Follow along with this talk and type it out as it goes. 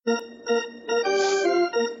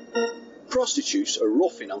prostitutes are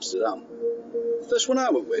rough in Amsterdam. The first one I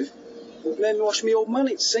went with made me wash me old man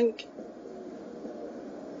at sink.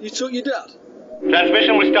 You took your dad?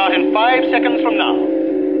 Transmission will start in 5 seconds from now.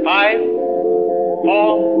 5,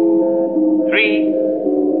 4, 3,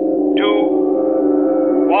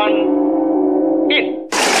 2, 1, in.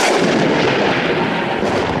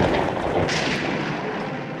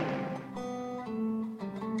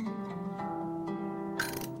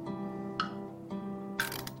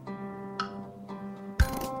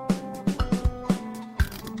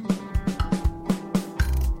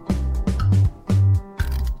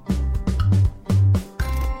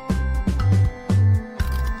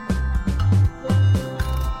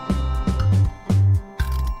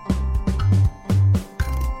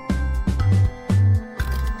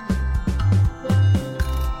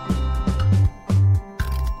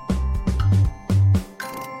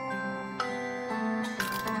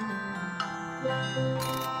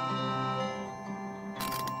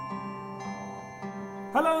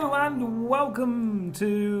 Hello and welcome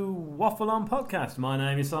to Waffle On Podcast. My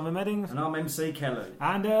name is Simon Meddings. And I'm MC Kelly.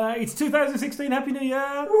 And it's 2016, Happy New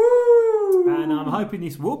Year! Woo! And I'm hoping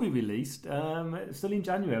this will be released still in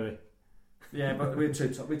January. Yeah, but we're too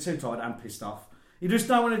tired and pissed off. You just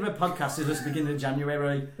don't want to do a podcast at the beginning of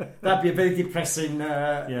January. That'd be a very depressing...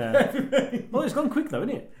 Yeah. Well, it's gone quick though,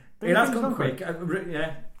 isn't it? It has gone quick.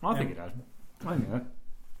 Yeah. I think it has. I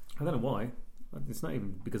don't know why. It's not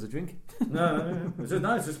even because of drink. No. It's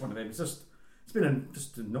just one of them. It's been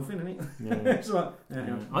just nothing, isn't it? Yeah. It's like,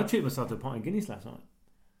 yeah. I treated myself to a pint of Guinness last night.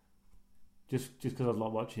 Just because I was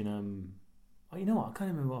like watching. Oh, you know what? I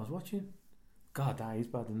can't remember what I was watching. God, that is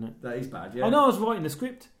bad, isn't it? That is bad. Yeah. I know I was writing the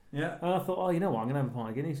script. Yeah. And I thought, oh, you know what? I'm gonna have a pint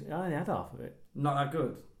of Guinness. I only had half of it. Not that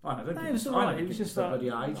good. No, it was alright. It was just like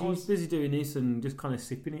I was busy doing this and just kind of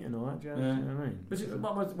sipping it and all that jazz. Yeah. You know what I mean? Was it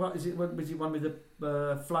one with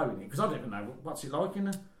the flow in it? Because I don't even know what's it like in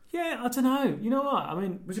there. Yeah, I don't know. You know what? I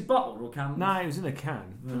mean, was it bottled or canned? No, it was in a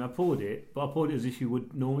can, and I poured it, but I poured it as if you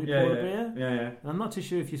would normally pour a beer. Yeah. And I'm not too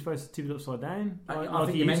sure if you're supposed to tip it upside down. I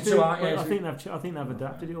think you meant to. I think they've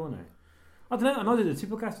adapted it all now. I don't know. I know they're the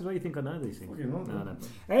Tipplecast as well. You think I know these things? No.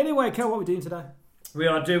 Anyway, Kel, what are we doing today? We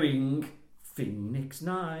are doing Phoenix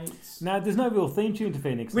Nights. Now, there's no real theme tune to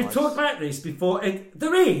Phoenix Nights. We've talked about this before.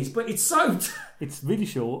 There is, but it's so... It's really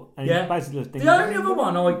short. And it's basically the only other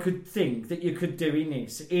one I could think that you could do in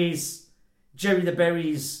this is Jerry the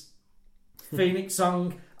Berry's Phoenix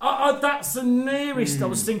song. That's the nearest I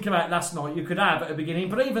was thinking about last night you could have at the beginning.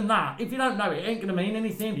 But even that, if you don't know it, it ain't going to mean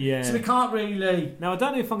anything. Yeah. So we can't really... Now, I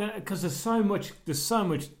don't know if I'm going to... Because there's so much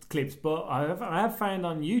clips, but I have found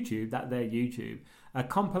on YouTube, a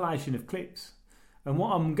compilation of clips. And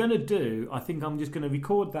what I'm going to do, I think I'm just going to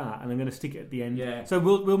record that and I'm going to stick it at the end. Yeah. So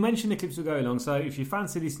we'll mention the clips as we go along. So if you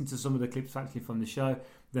fancy listening to some of the clips actually from the show,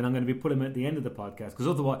 then I'm going to be putting them at the end of the podcast. Because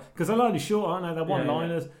otherwise, because they're only short, aren't they? They're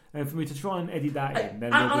one-liners. And for me to try and edit that in,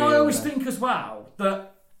 then I always think as well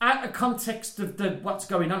that out of context of what's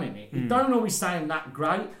going on in it, it don't always sound that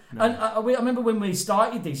great. No. And I remember when we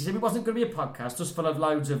started this, it wasn't going to be a podcast just full of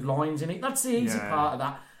loads of lines in it. That's the easy part of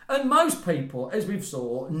that. And most people, as we've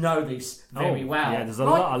saw, know this very well. Yeah, there's a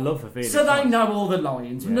lot of love for Phoenix. So they know all the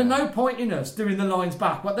lines. And there's no point in us doing the lines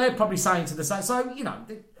back. What they're probably saying to the same. So, you know.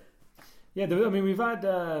 Yeah, I mean, we've had...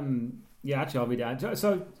 actually, I'll read it out.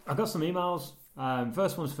 So, I got some emails.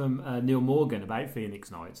 First one's from Neil Morgan about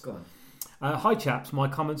Phoenix Nights. Go on. Hi, chaps. My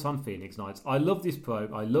comments on Phoenix Nights. I loved this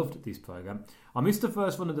program. I missed the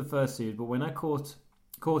first one of the first series, but when I caught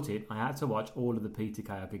it, I had to watch all of the PTK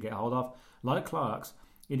I could get hold of. Like Clark's,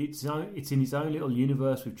 it's in its own little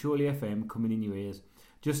universe with Chorley FM coming in your ears.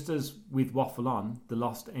 Just as with Waffle On, the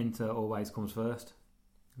lost enter always comes first.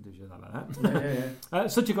 I'll do like that. Yeah.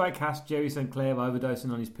 Such a great cast. Jerry St. Clair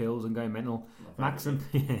overdosing on his pills and going mental. Max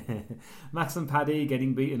and Paddy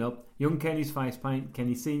getting beaten up. Young Kenny's face paint.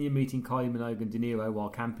 Kenny Sr. meeting Kylie Minogue and De Niro while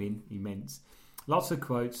camping. Immense. Lots of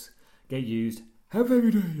quotes get used. How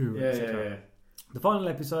very dare you? Yeah. The final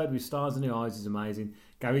episode with stars in the eyes is amazing.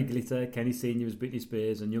 Gary Glitter, Kenny Sr. as Britney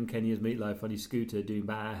Spears, and young Kenny as Meatloaf on his scooter doing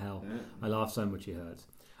Better Hell. Yeah. I laughed so much it hurts.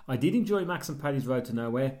 I did enjoy Max and Paddy's Road to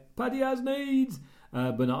Nowhere. Paddy has needs!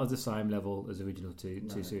 But not at the same level as the original two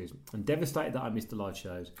series. I'm devastated that I missed the live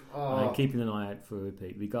shows. And keeping an eye out for a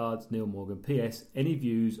repeat. Regards, Neil Morgan. P.S. Any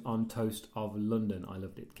views on Toast of London? I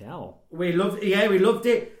loved it. Cal? We loved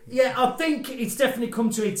it. Yeah, I think it's definitely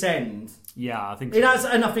come to its end. Yeah, I think it has,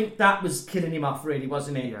 and I think that was killing him off, really,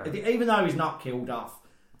 wasn't it? Yeah. Even though he's not killed off,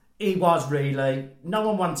 he was really. No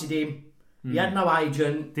one wanted him. He had no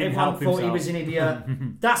agent. Everyone thought he was an idiot.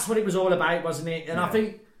 That's what it was all about, wasn't it? And I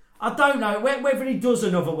I don't know whether he does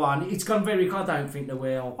another one. It's gone very. I don't think they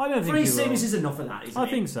will. I don't think 3 he series will. is enough of that, isn't it? I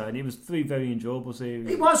think so, and it was 3 very enjoyable series.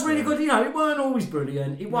 It was really good. You know, it weren't always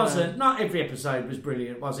brilliant. It wasn't. Not every episode was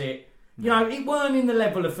brilliant, was it? You know, it weren't in the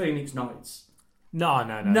level of Phoenix Nights. No.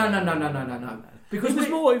 Because It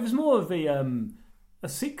was more of a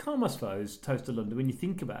sitcom, I suppose, Toast to London, when you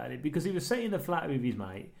think about it, because he was sitting in a flat with his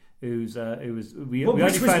mate, we only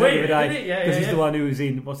found out the other day because he's the one who was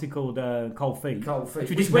in, what's he called, Cold Feet.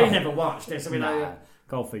 Which we never watched. This. I mean,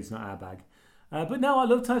 Cold Feet's not our bag. But no, I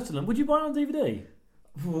love Toast to London. Would you buy it on DVD?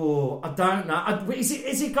 Oh, I don't know. Is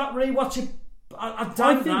it got rewatching? I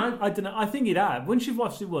don't know. I don't know. I think it had. Once you've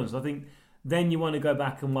watched it once, I think then you want to go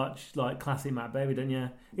back and watch like classic Matt Berry, don't you?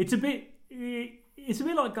 It's a bit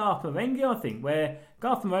like Garth Marenghi, I think, where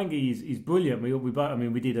Garth Marenghi is brilliant. We both, I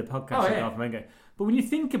mean, we did a podcast on Garth Marenghi. But when you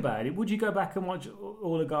think about it, would you go back and watch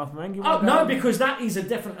all of Garth Marenghi? Oh, no, because that is a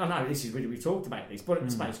definite... I know, this is really... We talked about this, but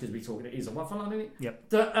it's space because we talked... It is a waffle on it. Yep.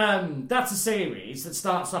 That's a series that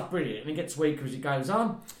starts off brilliant and it gets weaker as it goes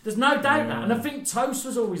on. There's no doubt that. And I think Toast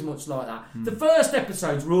was always much like that. The first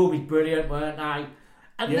episodes were always brilliant, weren't they?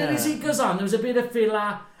 And then as it goes on, there was a bit of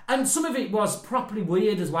filler... And some of it was properly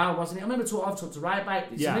weird as well, wasn't it? I remember I've talked to Ray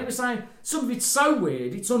about this, and he was saying some of it's so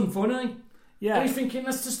weird, it's unfunny. Yeah. And he's thinking,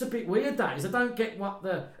 that's just a bit weird, that is. I don't get what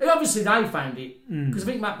the... Obviously, they found it, because I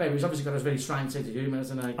think Matt Berry's obviously got a very strange sense of humour,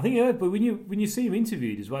 hasn't he? I think, but when you see him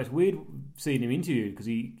interviewed as well, it's weird seeing him interviewed, because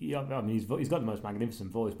he's got the most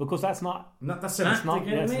magnificent voice, because that's not... That's an act,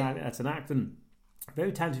 isn't it? That's an act, and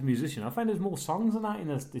very talented musician. I found there's more songs than that in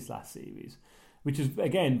this last series, which is,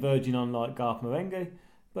 again, verging on like Garth Marenghi.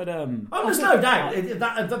 But there's no doubt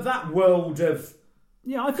that world of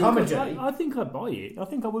comedy. I think I'd buy it. I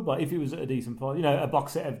think I would buy it if it was at a decent price. You know, a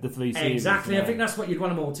box set of the 3 series. Exactly. I think that's what you'd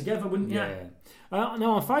want them all together, wouldn't you? Yeah.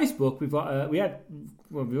 Now on Facebook, we've got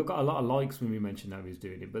we've got a lot of likes when we mentioned that we was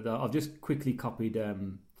doing it. But I've just quickly copied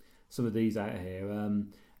some of these out of here.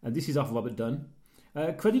 And this is off Robert Dunn.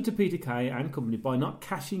 Credit to Peter Kay and company by not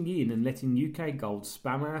cashing in and letting UK Gold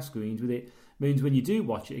spam our screens with it. Means when you do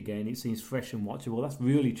watch it again, it seems fresh and watchable. That's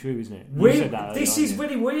really true, isn't it? This is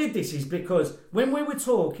really weird, this is, because when we were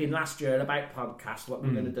talking last year about podcasts, what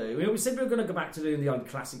we're going to do, we said we were going to go back to doing the old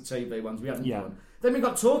classic TV ones we haven't done. Then we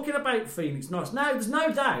got talking about Phoenix Nights. Now, there's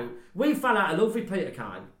no doubt we fell out of love with Peter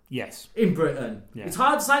Kay. Yes. In Britain. Yeah. It's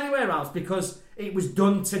hard to say anywhere else because it was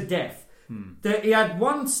done to death. He had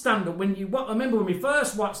one stand-up I remember when we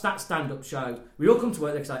first watched that stand-up show, we all come to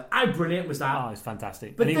work and say, how brilliant was that? Oh, it's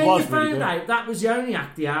fantastic. But then you found out that was the only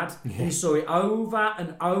act he had, and you saw it over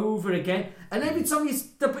and over again, and every time it's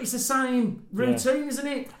the same routine, isn't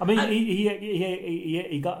it? I mean,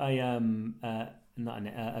 he got a not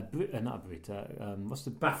a Brit. What's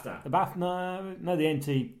the BAFTA? The BAFTA? No, the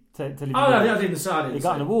NT television. Oh no, I didn't decide. He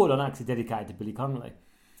got an award on actually dedicated to Billy Connolly.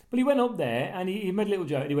 But he went up there and he made a little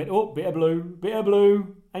joke and he went, oh, bit of blue.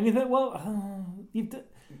 And you think, well,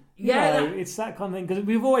 it's that kind of thing. Because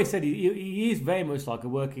we've always said he is very much like a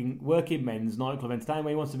working men's nightclub entertainer where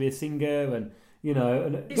he wants to be a singer and, you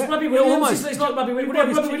know. It's Robbie Williams. It's like Robbie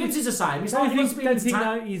Williams. Robbie Williams is the same. It's like he wants to be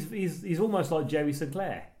entertained. He's almost like Jerry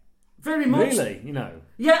Sinclair. Very much. Really, you know.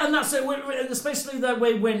 Yeah, and that's it. Especially that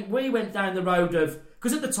we went down the road of...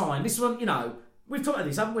 Because at the time, this one, you know, we've talked about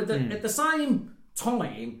this, haven't we? At the same...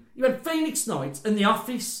 time you had Phoenix Nights and The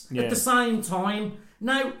Office at the same time.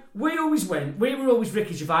 Now we were always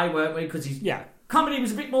Ricky Gervais, weren't we? Because comedy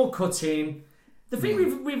was a bit more cutting. The thing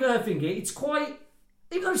with Thingy, it's quite,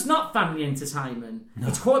 even though it's not family entertainment,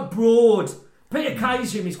 it's quite broad. Peter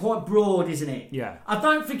Kay's humor is quite broad, isn't it? Yeah. I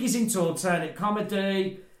don't think he's into alternate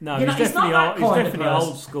comedy. No, he's definitely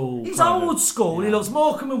old school. He's old school. Yeah. He loves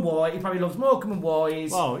Morecambe and White. He probably loves Morecambe and Wise.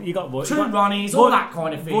 Well, you got Two Ronnies, all that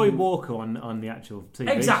kind of thing. Roy Walker on the actual TV.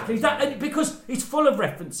 Exactly, show. Because it's full of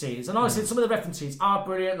references. And I said some of the references are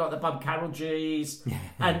brilliant, like the Bob Carroll G's,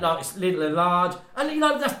 and like it's Little and Large. And you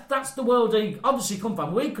know that's the world he obviously come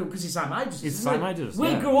from. We grew because he's the same age. It's the same age.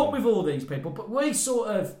 We grew up with all these people, but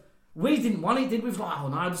we didn't want it, did we? We were like, oh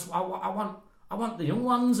no, I want the young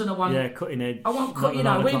ones, and I want cutting edge. I want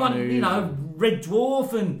we want Red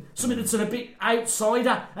Dwarf and something that's a bit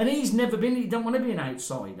outsider. And he's never been. He don't want to be an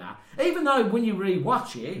outsider, even though when you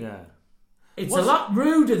rewatch it, it's a lot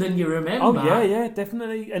ruder than you remember. Oh yeah,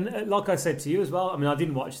 definitely. And like I said to you as well, I mean, I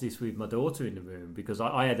didn't watch this with my daughter in the room because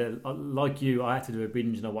I had like you, I had to do a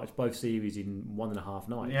binge and I watched both series in 1.5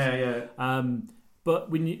 nights. Yeah. But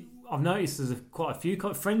I've noticed there's quite a few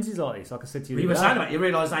frenzies like this. Like I said to you, you were saying about, you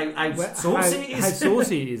realise how saucy it is. How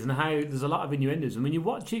saucy it is, and how there's a lot of innuendos. And when you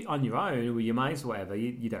watch it on your own or with your mates or whatever,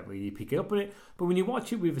 you don't really pick it up on it. But when you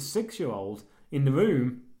watch it with a 6-year-old in the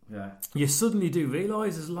room, you suddenly do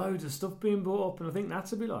realise there's loads of stuff being brought up, and I think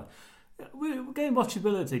that's a bit like. We're getting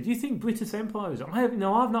watchability. Do you think British Empire is? I've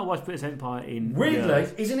not watched British Empire in. Weirdly,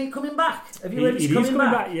 isn't it coming back? Have you heard it's coming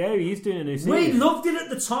back? Yeah, he's doing a new series. We loved it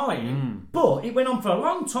at the time, but it went on for a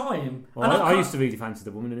long time. Well, and I used to really fancy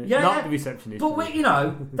the woman in it, not the receptionist. But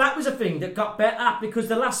that was a thing that got better because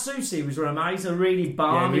the last Sue series were amazing, really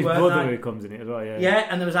balmy. His brother who comes in it as well. Yeah,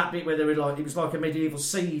 and there was that bit where they were like, it was like a medieval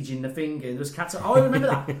siege in the finger. There was cats. I remember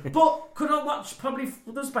that. But could I watch probably?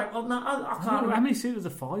 There's about I can't remember. How many series?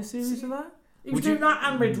 The 5 series of that. He was doing that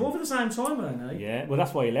and Red Dwarf at the same time, weren't he? Yeah, well,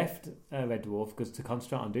 that's why he left Red Dwarf, because to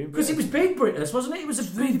concentrate on doing. Because it was big British, wasn't it? It was a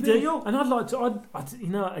big deal. And I'd like to,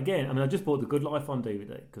 again, I just bought The Good Life on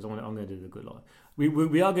DVD because I'm going to do The Good Life.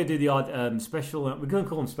 We are going to do the odd special. We're going to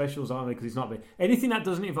call them specials, aren't we? Because it's not big. Anything that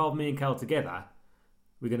doesn't involve me and Cal together,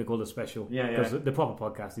 we're going to call it a special. Yeah. Because the proper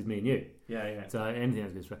podcast is me and you. Yeah. So anything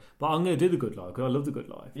that's good special. But I'm going to do The Good Life because I love The Good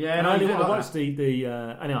Life. Yeah. And I watched the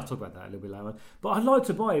anyway, I'll talk about that a little bit later on. But I'd like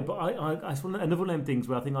to buy it. But it's another one of them things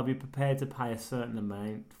where I think I'd be prepared to pay a certain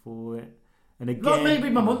amount for it. And again, like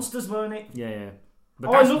maybe my Monsters, weren't it? Yeah.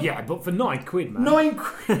 But but for £9, man.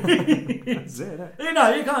 £9. That's it, isn't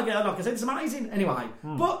it? You can't get that. Like I said, it's amazing. Anyway,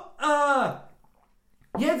 but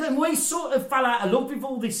then we sort of fell out of love with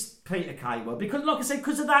all this Peter Kay world because, like I said,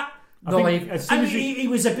 because of that. He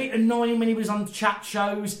was a bit annoying when he was on chat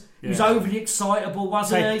shows. He was overly excitable,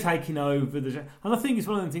 wasn't he? Taking over the. And I think it's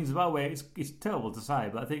one of the things about where it's terrible to say,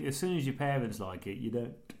 but I think as soon as your parents like it, you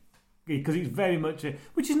don't. Because it's very much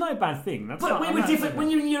which is no bad thing. We were different. When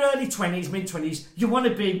you're in your early 20s, mid-20s, you want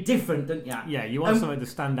to be different, don't you? Yeah, you want something to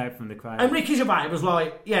stand out from the crowd. And Ricky Gervais was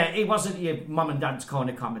like, it wasn't your mum and dad's kind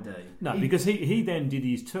of comedy. No, because he then did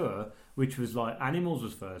his tour, which was like Animals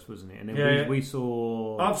was first, wasn't it? And then we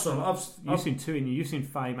saw. You've seen two, and you've seen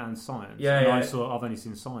Fame and Science. I've only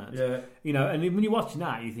seen Science. Yeah. And when you're watching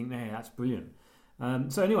that, you think, that's brilliant.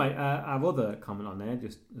 So anyway, our other comment on there,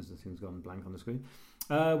 just as the thing's gone blank on the screen.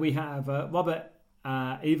 We have Robert,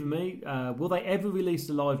 even me. Will they ever release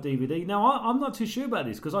the live DVD? Now, I'm not too sure about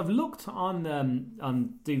this because I've looked on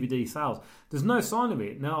DVD sales. There's no sign of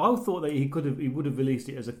it. Now, I thought that he would have released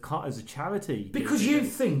it as a charity. Because you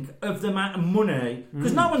think of the amount of money,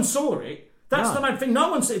 because no one saw it. That's the main thing.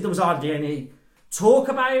 No one saw it. There was hardly any talk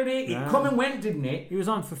about it. It come and went, didn't it? He was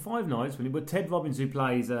on for 5 nights but Ted Robbins, who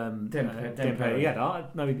plays Dempsey, he had a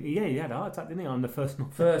heart attack, didn't he, on the first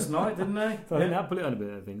night? First night, didn't he? So I think that put it on a bit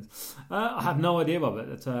of things. I have no idea, Robert,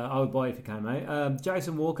 that I would buy it if it came out.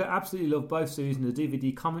 Jason Walker, absolutely love both series, and the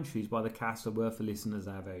DVD commentaries by the cast are worth a listen as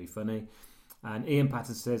they are very funny. And Ian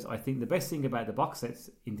Patterson says, I think the best thing about the box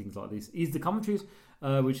sets in things like this is the commentaries,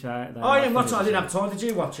 which I didn't watch it. I didn't have time. Did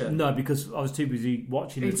you watch it? No, because I was too busy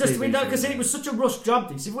watching it. It's just because it was such a rushed job.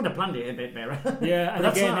 This if we would have planned it a bit better. Yeah, and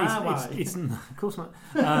again, it's of course not.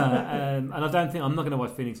 And I don't think I'm not going to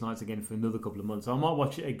watch Phoenix Nights again for another couple of months. I might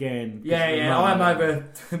watch it again. I'm over.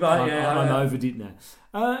 I'm over it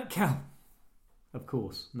now. Cal. Of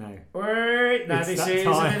course, no. Wait, now this is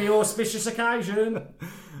a very auspicious occasion.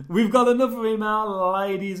 We've got another email,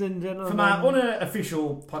 ladies and gentlemen. From our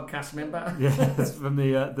unofficial podcast member. Yes, from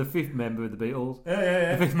the fifth member of the Beatles.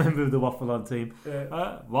 Yeah. The fifth member of the Waffle On team.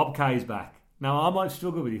 Yeah. Rob Kay's back. Now, I might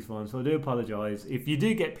struggle with this one, so I do apologise. If you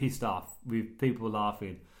do get pissed off with people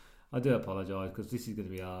laughing, I do apologise, because this is going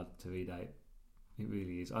to be hard to read out. It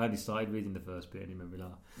really is. I only started reading the first bit and it made me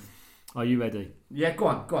laugh. Are you ready? Yeah, go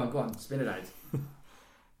on. Spin it out.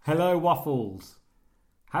 Hello, Waffles.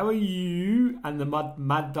 How are you and the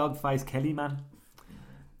mad dog face Kelly man?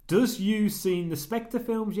 Does you seen the Spectre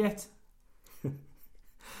films yet?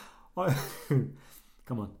 Come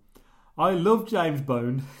on. I love James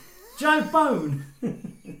Bond. James Bond?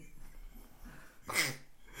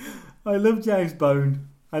 I love James Bond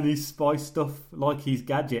and his spy stuff, like his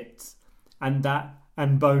gadgets and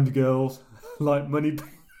Bond girls like Moneypenny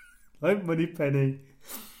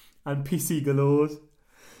and Pissy Galores.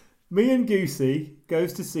 Me and Goosey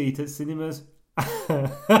goes to see it at cinemas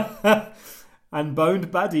and Boned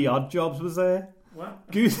Baddie Odd Jobs was there. What?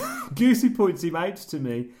 Goosey points him out to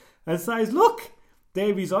me and says, look,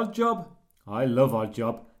 there is Odd Job. I love Odd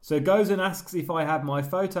Job. So goes and asks if I have my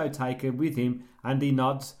photo taken with him and he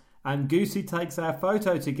nods and Goosey takes our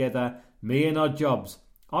photo together, me and Odd Jobs.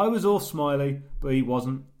 I was all smiley, but he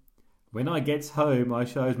wasn't. When I gets home, I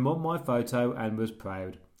shows Mum my photo and was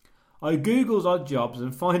proud. I Googles Odd Jobs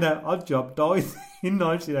and find out Odd Job died in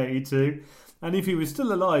 1982, and if he was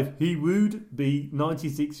still alive, he would be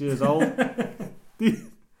 96 years old.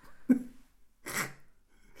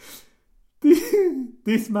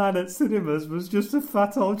 This man at cinemas was just a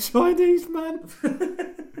fat old Chinese man.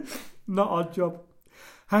 Not Odd Job.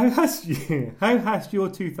 How has your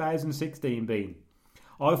 2016 been?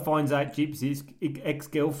 I finds out Gypsy's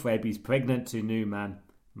ex-girlfriend is pregnant to new man.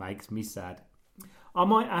 Makes me sad. I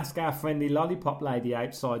might ask our friendly lollipop lady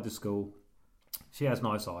outside the school. She has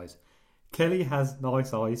nice eyes. Kelly has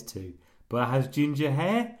nice eyes too, but has ginger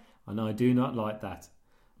hair, and I do not like that.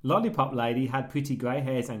 Lollipop lady had pretty grey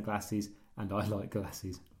hairs and glasses, and I like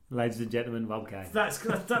glasses. Ladies and gentlemen, Rob Kane. That's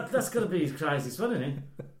going to be his craziest one, isn't it?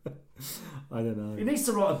 I don't know. He needs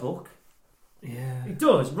to write a book. Yeah. He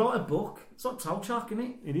does, write a book. It's like Tolchak, isn't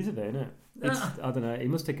it? It is a bit, isn't it? I don't know. It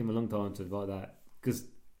must take him a long time to write that. Because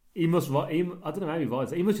he must write... I don't know how he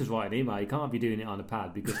writes it. He must just write an email. He can't be doing it on a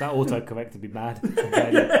pad because that autocorrect would be mad.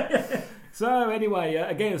 So, anyway,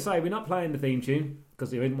 again, we're not playing the theme tune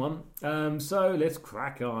because there isn't one. So, let's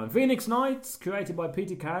crack on. Phoenix Nights, created by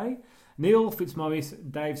Peter Kay. Neil Fitzmaurice,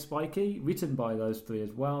 Dave Spikey, written by those three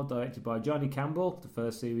as well, directed by Johnny Campbell, the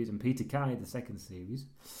first series, and Peter Kay, the second series.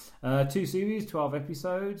 2 series, 12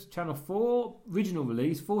 episodes, Channel 4, original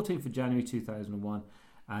release, 14th of January 2001,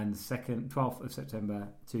 and 12th of September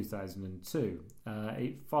 2002.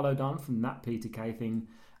 It followed on from that Peter Kay thing,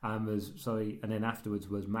 and then afterwards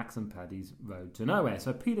was Max and Paddy's Road to Nowhere.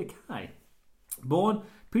 So Peter Kay, born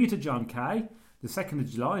Peter John Kay, the 2nd of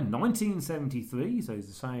July 1973, so he's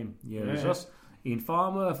the same year as us, in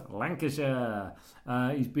Falmouth, Lancashire.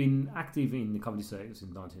 He's been active in the comedy circuit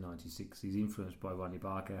since 1996. He's influenced by Ronnie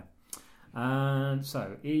Barker. And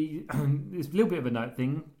so, it's a little bit of a note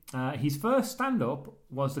thing. His first stand-up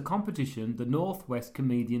was the competition, the Northwest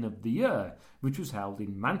Comedian of the Year, which was held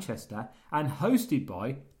in Manchester and hosted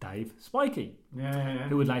by Dave Spikey,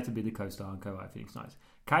 who would later be the co-star and co-writer Phoenix Nights.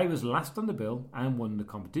 Kay was last on the bill and won the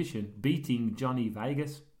competition, beating Johnny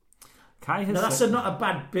Vegas. Kay has that's not a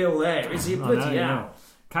bad bill there, is he? Bloody hell.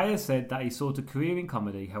 Kay has said that he sought a career in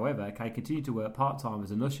comedy. However, Kay continued to work part-time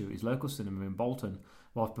as an usher at his local cinema in Bolton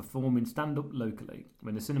whilst performing stand-up locally.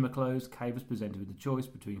 When the cinema closed, Kay was presented with the choice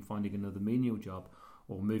between finding another menial job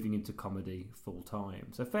or moving into comedy full-time.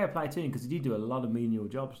 So fair play to him, because he did do a lot of menial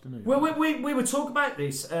jobs, didn't he? Well, we were talking about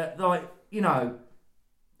this,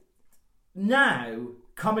 now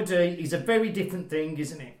comedy is a very different thing,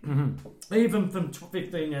 isn't it? Mm-hmm. Even from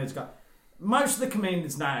 15 years ago. Most of the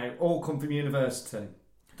comedians now all come from university,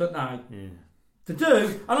 don't they? Yeah. They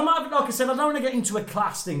do. And I'm not, like I said, I don't want to get into a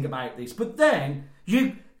class thing about this, but then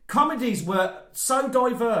comedies were so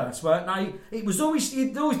diverse, weren't they? You'd always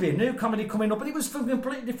be a new comedy coming up, but it was from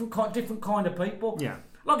completely different kind of people. Yeah.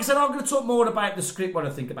 Like I said, I'm going to talk more about the script when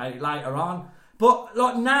I think about it later on. But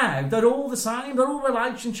like now, they're all the same. They're all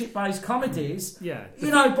relationship-based comedies. Yeah.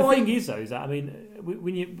 The thing is, though, is that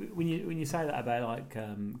when you say that about like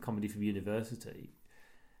comedy from university,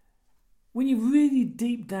 when you really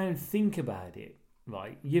deep down think about it,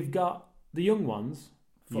 right? You've got the young ones,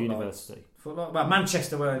 university,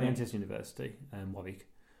 Manchester, weren't it? Manchester University, Warwick.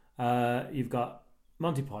 You've got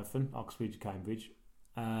Monty Python, Oxbridge, Cambridge.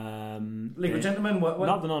 Legal Gentlemen, what?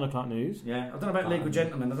 Not the 9 o'clock news. Yeah, I don't know about Legal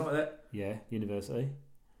Gentlemen. I don't know about that. Yeah, university.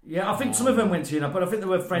 Yeah, I think some of them went to but I think they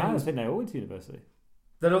were friends. No, I think they all went to university.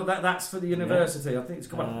 That's for the university. I think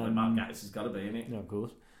it's Mark Gattis has got to be in it. Yeah, of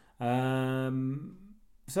course.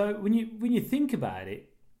 So when you think about it,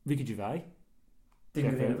 Ricky Gervais,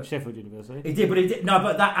 Sheffield University. He did, but he did no.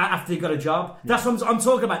 But that after he got a job, that's what I'm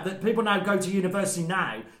talking about. That people now go to university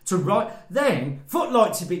now to write. Then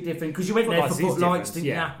Footlight's a bit different because you went there for Footlights, didn't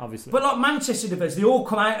you? Obviously. But like Manchester University, they all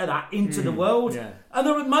come out of that into the world, and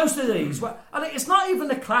there were most of these. And it's not even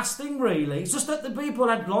a class thing, really. It's just that the people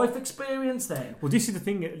had life experience there. Well, this is the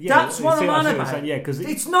thing. That's what I'm on about. Saying, because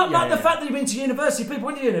it's not like the fact that you've been to university. People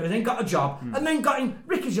went to university, then got a job, and then got in.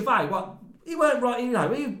 Ricky Gervais, what? He weren't writing,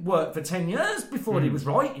 he worked for 10 years before he was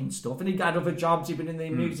writing stuff, and he had other jobs, he'd been in the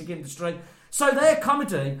music industry. So their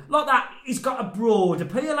comedy, like that, he's got a broad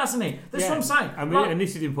appeal, hasn't he? That's what I'm saying. And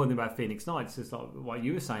this is the important thing about Phoenix Nights, it's like what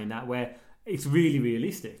you were saying, that where it's really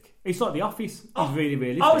realistic. It's like The Office, it's really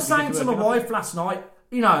realistic. I was saying to my wife last night,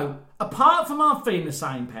 apart from Our Theme the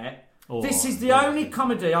Same Pet, this is the only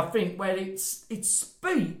comedy, I think, where it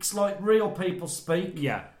speaks like real people speak.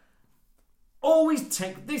 Yeah.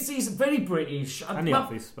 This is very British. And The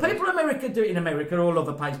Office. People in America do it in America, all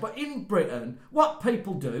over the place. But in Britain, what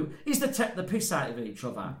people do is they take the piss out of each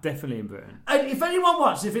other. Definitely in Britain. And if anyone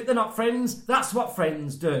watches, if they're not friends, that's what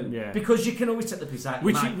friends do. Yeah. Because you can always take the piss out of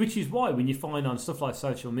your mate. Which is why when you find on stuff like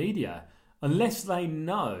social media, unless they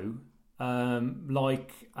know,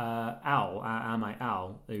 like our mate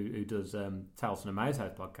Al, who does Tales from the Mouse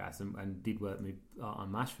House podcast and did work with me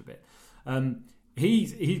on MASH for a bit,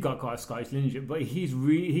 He's got quite a Scottish lineage, but he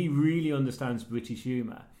really understands British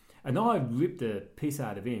humour. And I ripped the piss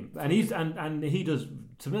out of him, and he does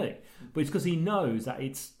to me, but it's because he knows that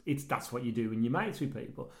it's that's what you do when you're mates with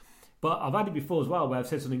people. But I've had it before as well, where I've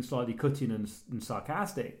said something slightly cutting and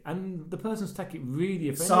sarcastic, and the person's taken it really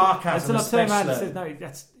offended. Sarcasm, and so I've turned around and especially. said,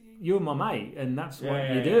 "No, you're my mate, and that's what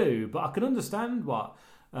Yeah, you yeah, do." But I can understand what.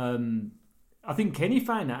 I think Kenny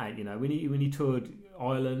found that out, when he toured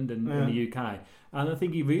Ireland and the UK, and I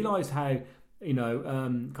think he realised how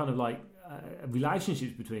kind of like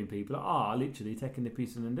relationships between people are literally taking the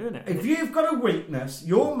piss and doing it. If you've got a weakness,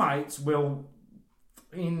 your mates will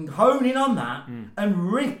hone in on that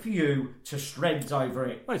and rip you to shreds over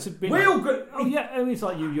it. Well, it's a bit it's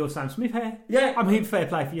like you're Sam Smith here. Yeah. I mean, fair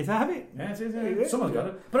play for you to have it. Yeah, it is. Someone's got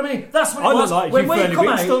it. But I mean, that's what I it look was. like When you we fairly come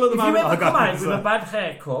big out, if still at the you moment. ever I come got out it, with a so. bad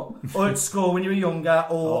haircut, or at school when you were younger,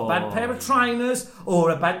 or a bad pair of trainers,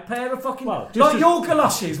 or a bad pair of fucking... Well, like your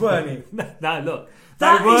galoshes, weren't it? No, look.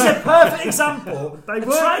 That is a perfect example. They The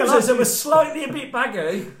were trousers that galoshes. were slightly a bit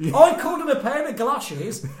baggy. I called him a pair of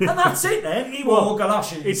galoshes, and that's it then. He wore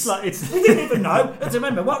galoshes. It's like He didn't even know. I don't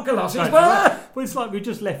remember what galoshes were. But it's like we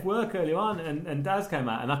just left work earlier on, and Daz came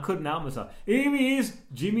out, and I couldn't help myself. Here he is,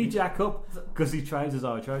 Jimmy Jacob, because his trousers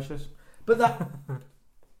are atrocious. But that...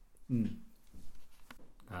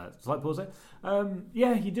 Slight pause there.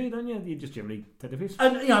 Yeah, you do, don't you? You just generally take the piss.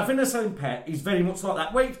 And, I think the same pet is very much like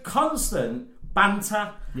that, where it's constant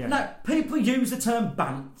banter. Yeah. Now, people use the term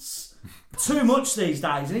bants too much these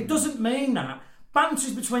days, and it doesn't mean that. Banter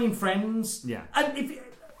is between friends. Yeah. And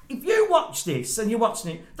if you watch this and you're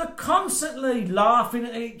watching it, they're constantly laughing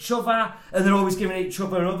at each other, and they're always giving each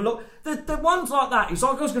other another look. The ones like that, it's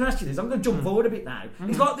like I was going to ask you this, I'm going to jump forward a bit now.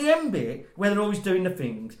 It's like the end bit where they're always doing the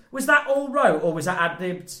things. Was that all wrote, or was that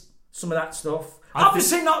ad-libbed, some of that stuff?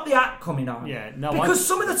 Obviously not the act coming on. Yeah, no, because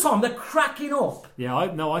some of the time they're cracking up. Yeah,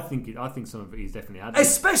 I think some of it is definitely added.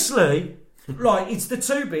 Especially, right, it's the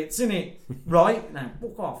two bits, isn't it? Right? Now,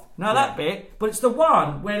 walk off. Now that bit, but it's the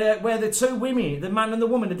one where the two women, the man and the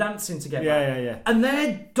woman, are dancing together. Yeah. And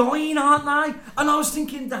they're dying, aren't they? And I was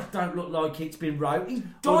thinking, that don't look like it's been wrote. He's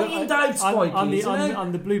dying, Dave Spikey,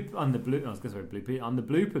 on the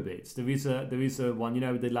blooper bits, there is a one,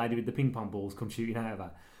 the lady with the ping pong balls come shooting out of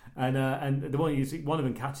her. And the one one of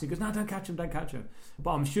them catches him, goes, no, don't catch him.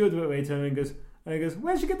 But I'm sure the way to him and goes,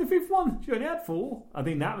 where'd she get the fifth one? She only had 4. I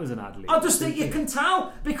think that was an ad-lib. I just think you can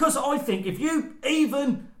tell, because I think if you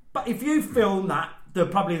film that,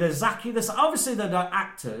 they're Zaki, obviously they're not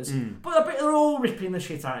actors, but they're all ripping the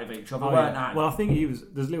shit out of each other, weren't they? Well, I think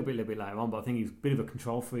there's a little bit later on, but I think he was a bit of a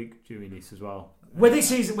control freak during this as well. Well,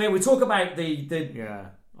 this is where we talk about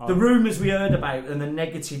the rumours we heard about and the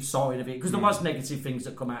negative side of it, because there was negative things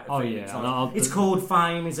that come out of Phoenix. It's called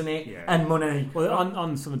fame, isn't it? Yeah. And money. Well,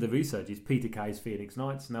 on some of the research, it's Peter Kay's Phoenix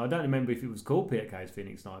Nights. Now, I don't remember if it was called Peter Kay's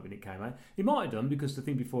Phoenix Night when it came out. It might have done, because the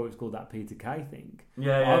thing before it was called that Peter Kay thing.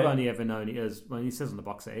 Yeah. I've only ever known it as, well, it says on the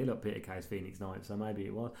box set, look, Peter Kay's Phoenix Night, so maybe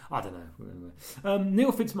it was. I don't know.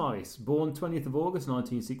 Neil Fitzmaurice, born 20th of August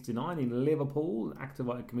 1969 in Liverpool, actor,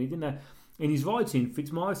 writer, comedian. Now, in his writing,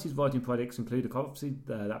 Fitzmaurice's writing projects include, obviously,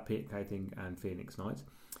 that Peter Kay thing and Phoenix Nights.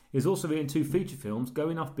 He's also written 2 feature films,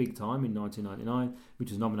 Going Off Big Time in 1999, which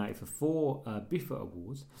was nominated for 4 BIFTA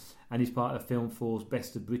Awards, and he's part of Film 4's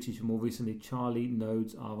Best of British, and more recently Charlie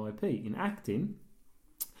Node's R.I.P. In acting,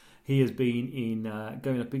 he has been in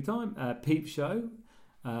Going Off Big Time, Peep Show,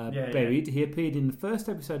 Buried. He appeared in the first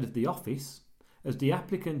episode of The Office as the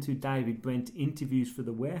applicant who David Brent interviews for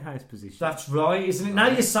the warehouse position. That's right, isn't it? Now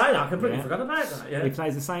you say that, I completely forgot about that. Yeah. He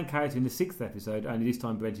plays the same character in the 6th episode, only this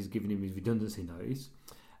time Brent is giving him his redundancy notice.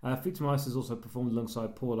 Fitzmaurice has also performed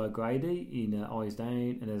alongside Paul O'Grady in Eyes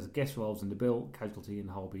Down, and has guest roles in The Bill, Casualty and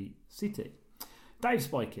Holby City. Dave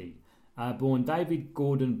Spikey, born David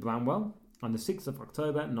Gordon Bramwell on the 6th of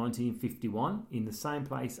October 1951 in the same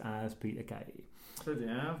place as Peter Kay.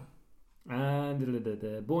 Yeah.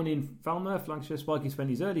 And born in Falmouth, Lancashire, Spikey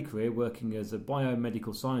spent his early career working as a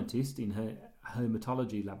biomedical scientist in her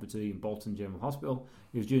haematology laboratory in Bolton General Hospital.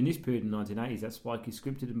 It was during this period in the 1980s that Spikey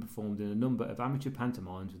scripted and performed in a number of amateur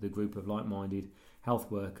pantomimes with a group of like-minded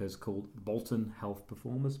health workers called Bolton Health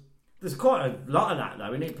Performers. There's quite a lot of that,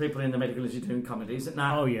 though, isn't it? People in the medical industry doing comedies, isn't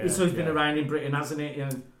that? Oh, yeah. It's always been around in Britain, hasn't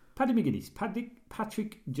it? Paddy McGuinness.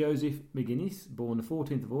 Patrick Joseph McGuinness, born the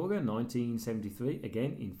 14th of August 1973,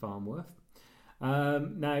 again in Farnworth.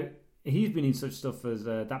 Now, he's been in such stuff as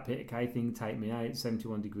That Peter Kay Thing, Take Me Out,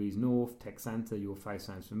 71 Degrees North, Tex Santa, Your Face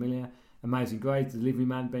Sounds Familiar, Amazing Grace, Delivery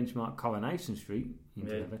Man, Benchmark, Coronation Street.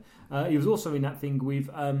 He was also in that thing with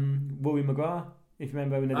Rory McGrath. If you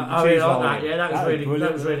remember when they did the I really cheese roll. like that. Yeah, that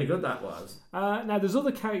was really good. That was. Now there's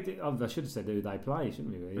other characters. I should have said who they play,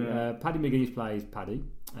 shouldn't we? Really? Paddy McGuinness plays Paddy.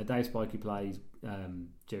 Dave Spikey plays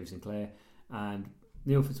Jerry Sinclair, and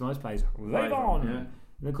Neil Fitzmaurice plays Rayvon. Yeah.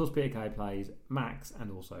 And of course, Peter Kay plays Max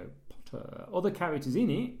and also Potter. Other characters in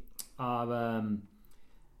it are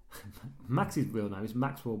Max's real name is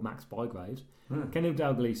Maxwell Max Bygraves, Kenny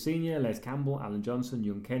Dalglish Sr., Les Campbell, Alan Johnson,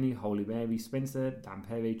 Young Kenny, Holy Mary, Spencer, Dan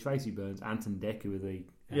Perry, Tracy Burns, Anton Deck, who are the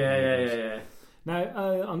Yeah.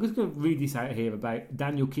 Now, I'm just going to read this out here about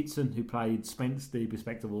Daniel Kitson, who played Spence, the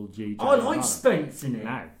respectable G. I like Spence in it.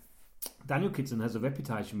 Now, Daniel Kitson has a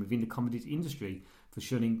reputation within the comedy industry for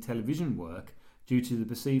shunning television work due to the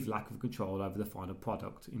perceived lack of control over the final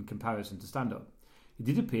product in comparison to stand-up. He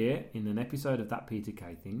did appear in an episode of That Peter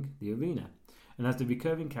Kay Thing, The Arena, and as the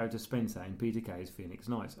recurring character Spencer in Peter Kay's Phoenix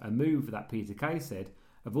Nights, a move that Peter Kay said,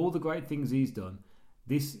 of all the great things he's done,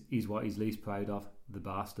 this is what he's least proud of, the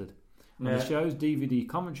bastard. On the show's DVD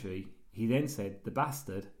commentary, he then said, the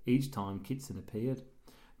bastard, each time Kitson appeared.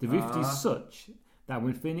 The rift is such that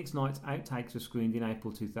when Phoenix Nights outtakes were screened in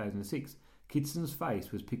April 2006, Kitson's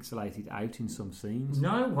face was pixelated out in some scenes.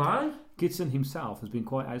 No way. Kitson himself has been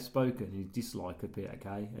quite outspoken in his dislike of Peter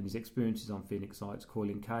Kay and his experiences on Phoenix Nights,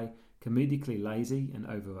 calling Kay comedically lazy and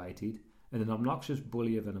overrated and an obnoxious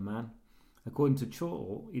bully of a man. According to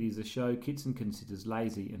Chortle, it is a show Kitson considers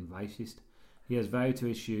lazy and racist. He has vowed to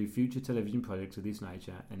eschew future television projects of this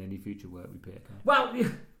nature and any future work with Peter Kay. Well,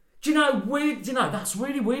 do you know, weird? Do you know, that's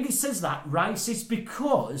really weird he says that, racist,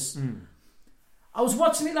 because I was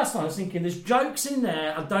watching it last night, I was thinking, there's jokes in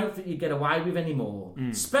there I don't think you get away with anymore,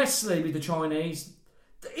 especially with the Chinese.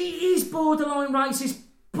 It is borderline racist,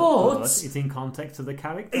 but it's in context of the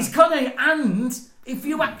character. it's kind of, and if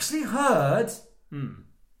you actually heard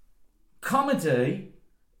comedy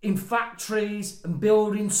in factories and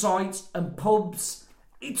building sites and pubs,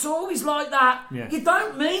 it's always like that. Yeah. You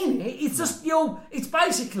don't mean it. It's just it's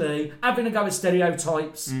basically having a go at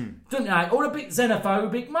stereotypes, don't you? Or a bit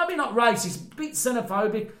xenophobic, maybe not racist, a bit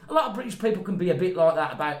xenophobic. A lot of British people can be a bit like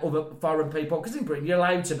that about other foreign people, because in Britain you're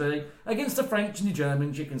allowed to be. Against the French and the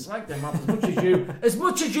Germans, you can slag them up as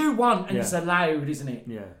much as you want, and it's allowed, isn't it?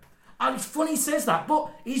 Yeah. And it's funny he says that, but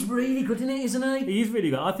he's really good in it, isn't he? He's really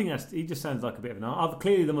good. I think he just sounds like a bit of an art.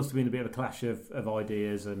 Clearly, there must have been a bit of a clash of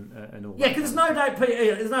ideas and all. Yeah, that. because there's no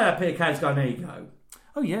doubt Peter Kay's got an ego.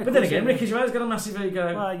 Oh yeah, But then again, Ricky Gervais got a massive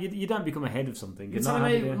ego. Well, you don't become ahead of something. You're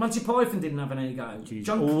telling me Monty Python didn't have an ego? Jeez,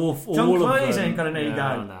 John all Cleese ain't got an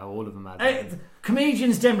ego. No, all of them had.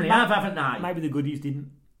 Comedians generally haven't they? Maybe the goodies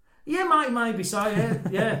didn't. Yeah, maybe so,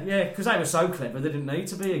 yeah, because they were so clever, they didn't need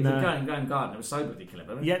to be. Going Garden, it was so bloody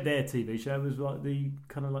clever. Yet their TV show was like the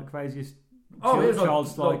kind of like craziest. Oh, it was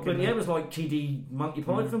child's-like, but it was like kiddie Monty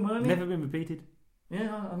Python, weren't it? Never been repeated.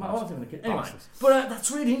 Yeah, I was having a kid. Anyway, but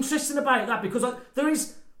that's really interesting about that, because there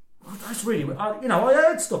is. Well, that's really, I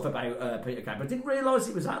heard stuff about Peter Kay, but I didn't realise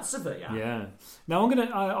it was that severe. Yeah. Now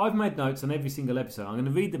I've made notes on every single episode. I'm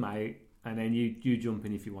gonna read them out, and then you jump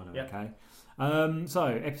in if you want to. Yep. Okay. So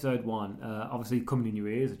episode 1, obviously coming in your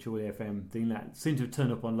ears, a Chorley FM thing that seemed to have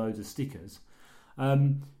turned up on loads of stickers.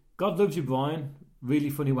 God Loves You, Brian.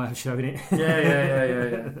 Really funny way of showing it.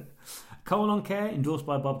 Yeah. Colon on Care, endorsed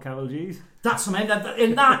by Bob Carroll G's. That's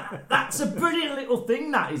that's a brilliant little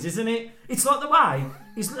thing, that is, isn't it? It's like the way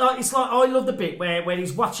it's like I love the bit where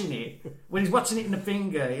he's watching it in the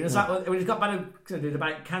finger. It's like when he's got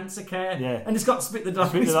about cancer care, and he's got to spit the dog.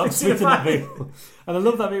 Spit that bit. And I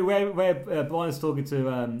love that bit where Brian's talking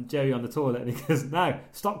to Jerry on the toilet, and he goes, "No,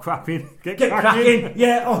 stop crapping, get cracking."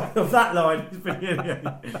 Yeah, I love that line.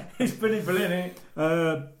 It's pretty brilliant.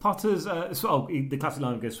 Potter's the classic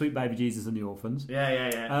line goes, "Sweet baby Jesus and the orphans."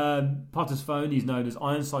 Yeah. Potter's phone, he's known as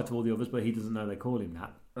Ironside to all the others, but he doesn't know they call him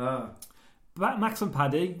that. Max and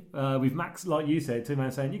Paddy, with Max, like you said, two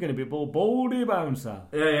men saying, "You're going to be a baldy bouncer."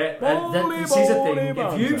 Yeah. This is a thing.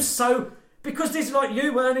 If because this is like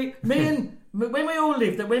you, weren't it? Me and when we all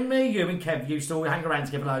lived, when me, you, and Kev used to all hang around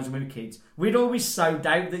together loads when we were kids, we'd always so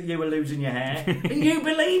doubt that you were losing your hair, and you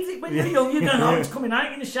believed it when you were young. You're going, "Oh, it's coming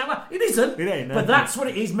out in the shower." It isn't. It ain't. No. But that's what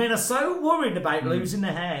it is. Men are so worried about losing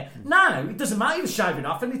their hair. No, it doesn't matter. You're shaving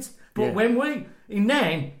off, and it's. But when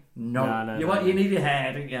No. You need your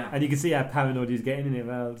hair, don't you? And you can see how paranoid he's getting in it.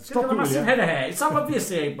 Well, he's got a massive head of hair. It's so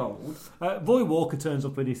obviously bald. Roy Walker turns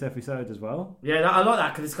up in this episode as well. Yeah, I like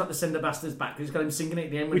that because it's got the Send the Bastards Back. He's got him singing it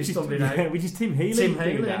at the end when he's stumbling out. Which is Tim Healy. Tim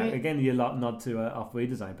Healy, again, you nod to Off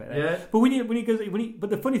Readers, I bet. Yeah. But but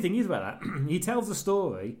the funny thing is about that, he tells the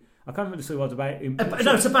story. I can't remember the story was about him.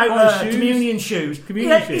 No, it's about communion shoes.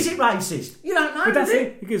 Communion shoes. Is it racist? You don't know, but that's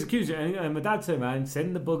it? He gets accused, and my dad turned around,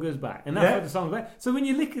 "Send the buggers back," and that's what the song's about. So when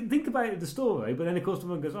you think about the story, but then of course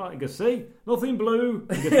someone goes, "Oh," he goes, "See, nothing blue."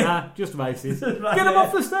 He goes, "Nah, just racist. Get him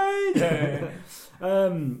off the stage."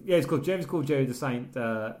 It's called Jerry the Saint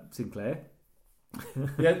Sinclair.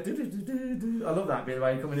 Yeah, I love that bit, the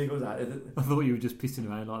way he goes out. I thought you were just pissing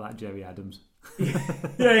around like that Jerry Adams.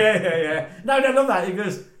 Yeah. No, I love that. He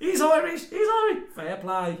goes, he's Irish. Fair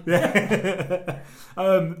play. The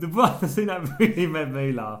thing that really made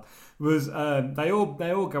me laugh was they all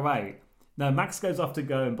go out. Now Max goes off to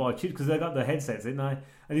go and buy chips because they got the headsets, didn't they?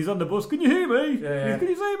 And he's on the bus. Can you hear me? Yeah. Can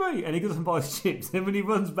you see me? And he goes and buys chips. Then when he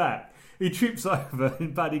runs back, he trips over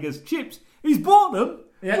and Paddy goes, chips. He's bought them.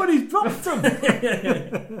 Yeah. But he's dropped them.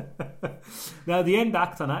 Now the end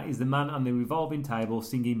act on that is the man on the revolving table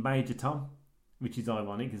singing Major Tom, which is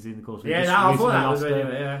ironic because in the course I thought that was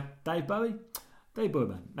really, Dave Bowie,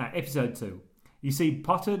 man. Now episode 2, you see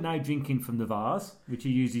Potter now drinking from the vase, which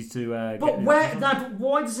he uses to. But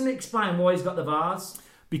why doesn't it explain why he's got the vase?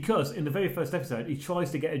 Because in the very first episode, he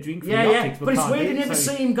tries to get a drink from the Yeah. optics, But it's weird you never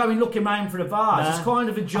see him going looking around for a vase. It's kind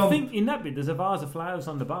of a jump. I think in that bit, there's a vase of flowers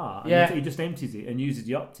on the bar. And he just empties it and uses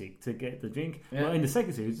the optic to get the drink. Yeah. Well, in the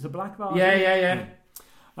second series, it's a black vase. Yeah.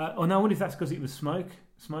 Oh, no, I wonder if that's because it was smoked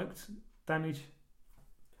damage.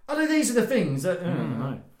 I know these are the things that.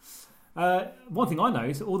 One thing I know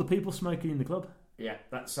is all the people smoking in the club. Yeah,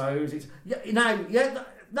 that shows it. Is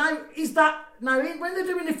that when they're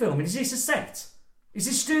doing the filming? Is this a set? Is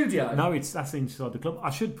this studio? No, that's inside the club.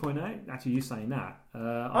 I should point out, actually, you saying that.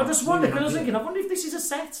 I just wonder, because I was thinking, I wonder if this is a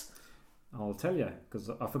set. I'll tell you, because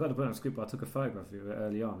I forgot to put it on the script, but I took a photograph of it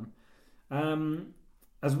early on.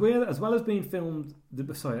 As well as being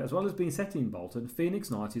set in Bolton, Phoenix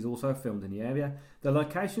Night is also filmed in the area. The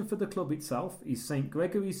location for the club itself is St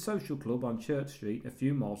Gregory's Social Club on Church Street, a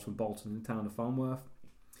few miles from Bolton in the town of Farnworth.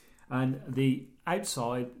 And the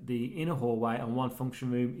outside, the inner hallway and one function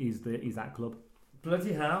room is that club.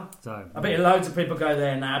 Bloody hell. So I bet loads of people go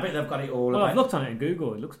there now. I bet they've got it all. Well, I've looked on it in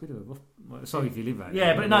Google. It looks a bit of a rough. Sorry if you live there.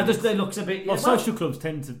 Yeah, but no, it looks a bit. Well, social clubs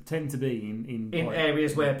tend to be in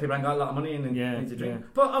areas where people ain't got a lot of money and need to drink. Yeah.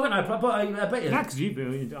 But I don't know. But I bet you.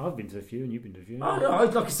 Because I've been to a few and you've been to a few.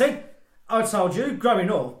 Like I said, I told you,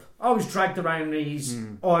 growing up, I was dragged around these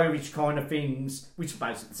Irish kind of things, which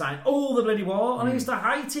basically saying all the bloody while, and I used to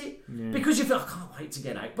hate it because you feel I can't wait to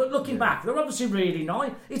get out. But looking back, they're obviously really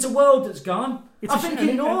nice. It's a world that's gone. I think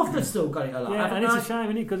in North they've still got it a lot. Yeah, and it's a shame,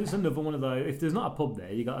 isn't it? Because it's another one of those. If there's not a pub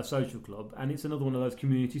there, you got a social club, and it's another one of those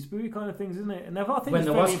community spirit kind of things, isn't it? And I think when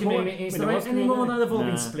there was communities, there ain't anymore. Now they've all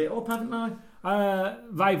been split up, haven't they?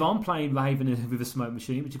 Raven playing Raven with a smoke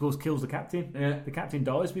machine, which of course kills the captain. Yeah. The captain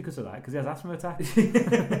dies because of that, because he has asthma attack.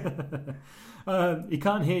 He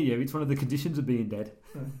can't hear you. It's one of the conditions of being dead.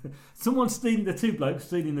 Someone's stealing, the two blokes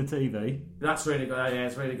stealing the TV. That's really good. Yeah,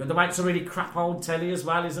 it's really good. They make some really crap old telly as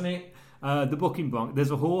well, isn't it? The booking bronc.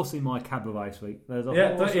 There's a horse in my cabaret suite. There's a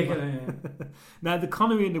horse. Now the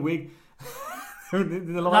Connery in the wig.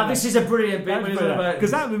 Now this is a brilliant bit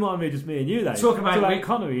because that reminded me of just me and you. Talk about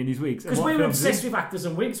Connery and his wigs. Because we were obsessed with actors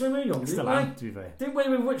and wigs when we were young. Still am, to be fair. Didn't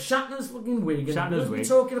we? With Shatner's fucking wig. Shatner's wig.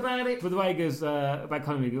 Talking about it. But the way he goes about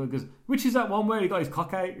Connery, he goes, which is that one where he got his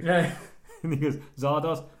cock out? Yeah. And he goes,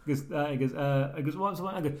 Zardos. He goes, what's the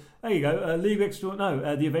one? I go, there you go, League Extra.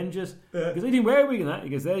 No, the Avengers. Yeah. Because he didn't wear a wig in that. He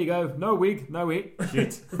goes, there you go, no wig, no it.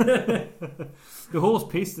 Shit. The horse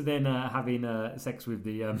pissed and then having sex with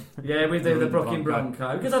the with the Brooklyn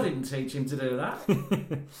Bronco, because I didn't teach him to do that.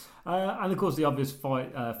 And of course the obvious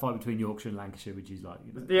fight between Yorkshire and Lancashire, which is like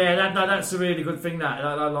that's a really good thing. That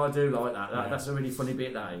I do like that. That's a really funny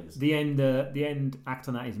bit. That is the end act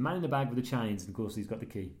on that is man in the bag with the chains, and of course he's got the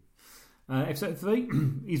key. Episode 3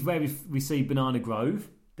 is where we see Banana Grove,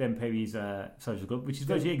 Den Perry's social club, which is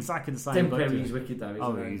virtually exactly the same. Den Perry's wicked though,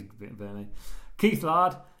 isn't he? He's a bit burny. Keith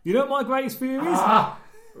Lard, you know what my greatest fear is?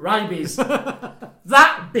 Rabies.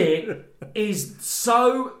 That bit is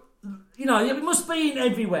so... it must be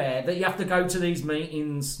everywhere that you have to go to these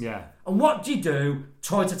meetings. Yeah. And what do?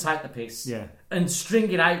 Try to take the piss. Yeah. And string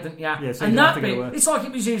it out, don't you? Yeah, so and that bit, it's like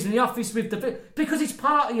it was used in the office with the bit, because it's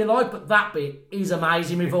part of your life, but that bit is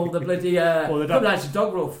amazing with all the bloody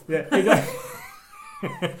dog roof. Yeah, exactly.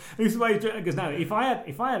 This is the way because now if I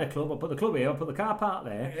had a club, I put the club here, I put the car park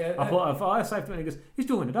there, I put a fire safety, and he goes, he's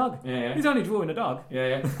drawing a dog. Yeah. He's only drawing a dog.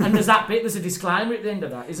 Yeah. And there's that bit, there's a disclaimer at the end of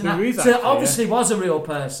that, isn't there? So it obviously was a real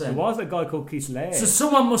person. There was a guy called Keith Laird. So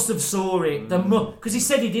someone must have saw it. Because he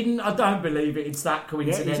said he didn't. I don't believe it. It's that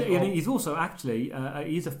coincidental. Yeah, he's also actually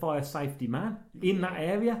he's a fire safety man in that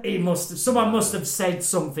area. Someone must have said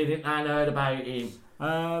something and heard about him.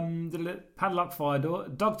 The padlock fire door.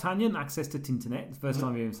 D'Artagnan access to Tinternet. The first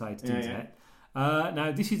time we even say to Tinternet.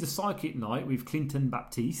 Now this is a psychic night with Clinton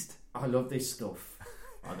Baptiste. I love this stuff.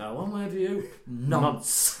 I go, one word to you,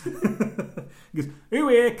 nonce. He goes, who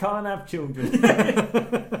here can't have children?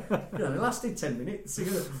 It lasted 10 minutes.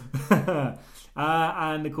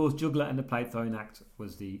 And of course, Juggler and the Plate Throwing Act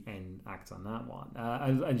was the end act on that one.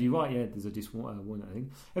 And you're right, yeah, there's just one, I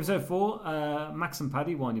think. Episode 4, Max and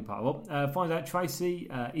Paddy winding part up. Finds out Tracy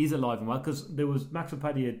is alive and well, because there was Max and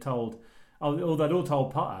Paddy had told. They'd all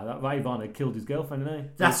told Potter that Ray Vaughn had killed his girlfriend, didn't he?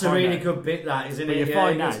 That's a really good bit, that, isn't it? You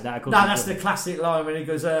find out that. That's the classic line when he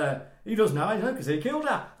goes, he does know, because he killed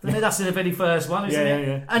her. That's the very first one, isn't it?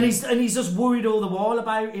 Yeah. And he's just worried all the while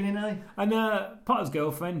about it, isn't he? And Potter's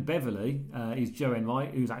girlfriend, Beverly, is Joanne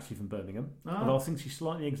Wright, who's actually from Birmingham. But I think she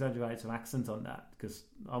slightly exaggerates her accent on that, because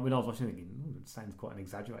when I was watching it, thinking, it sounds quite an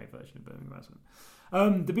exaggerated version of Birmingham accent.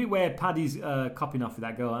 The bit where Paddy's copying off with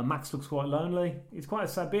that girl and Max looks quite lonely. It's quite a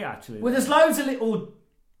sad bit, actually. Well, there's loads of little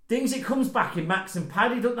things. It comes back in Max and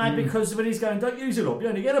Paddy, don't they? Because when he's going, don't use it up, you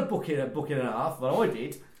only get a bucket and a half. Well, I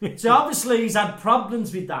did. So obviously he's had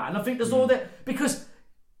problems with that. And I think there's all that, because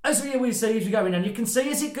as we see as we go in, and you can see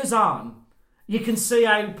as it goes on, you can see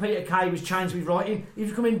how Peter Kay was changing with writing.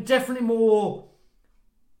 He's becoming definitely more,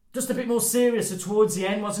 just a bit more serious towards the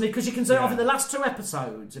end, wasn't he? Because you can see, I think the last 2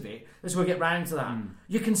 episodes of it, as we'll get round to that,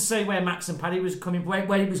 you can see where Max and Paddy was coming,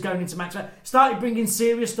 where he was going into Max. Started bringing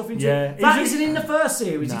serious stuff into it. That isn't in the first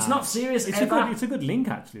series. Nah. It's not serious ever. It's a good link,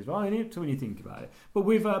 actually, as well, isn't it, when you think about it. But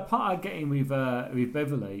with Potter getting with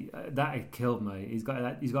Beverly, that killed me. He's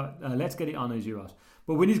got let's get it on as yours.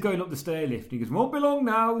 But when he's going up the stair lift, he goes, won't be long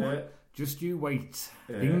now. Yeah. Just you wait.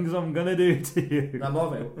 Yeah. Things I'm going to do to you. Now,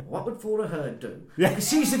 what would Flora Heard do? Because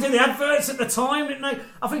she used to do the adverts at the time, didn't they?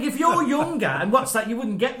 I think if you're younger and watch that, you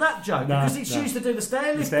wouldn't get that joke. Because she used to do the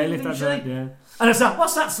stair lift, didn't she? Yeah. And it's like,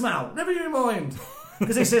 what's that smell? Never you mind.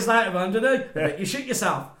 Because he says later on, doesn't he? Yeah. You shoot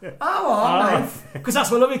yourself. Mouth. Because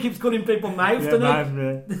that's what he keeps calling people mouth,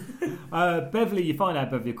 doesn't he? Beverly, you find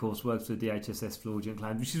out Beverly, of course, works for the HSS Florian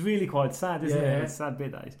Clan, which is really quite sad, isn't it? It's a sad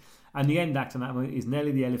bit, that is. And the end act on that one is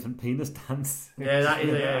Nelly the Elephant Penis Dance. Yeah, that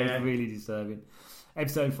is it's really disturbing.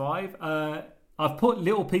 Episode 5. I've put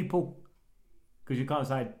little people, because you can't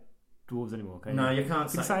say dwarves anymore, can you? No, you can't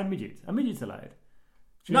say. You can say midgets. A midget's allowed.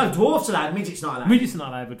 No, dwarfs allowed. Midget's not allowed. Midget's not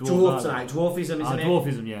allowed, but dwarfs allowed. Dwarfism, isn't it?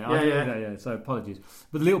 Dwarfism, yeah. So apologies.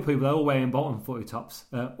 But the little people, they're all wearing bottom footy tops.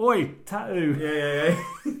 Oi, tattoo. Yeah.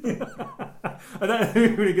 And then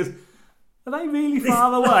everybody goes, are they really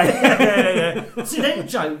far away? yeah. See, them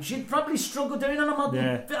jokes, you'd probably struggle doing on a modern.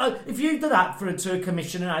 Yeah. If you did that to a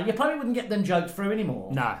commissioner, you probably wouldn't get them jokes through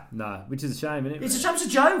anymore. No, which is a shame, isn't it? It's a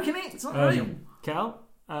joke, isn't it? It's not real. Cal,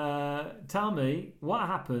 tell me what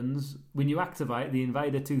happens when you activate the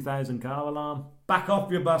Invader 2000 car alarm. Back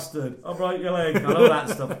off, you bastard. I'll break your leg. I all that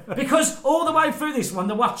stuff. Because all the way through this one,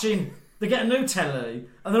 they get a new telly,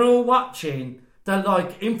 and they're all watching. They're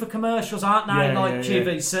like infocommercials, aren't they?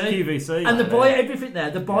 QVC. And they buy everything there.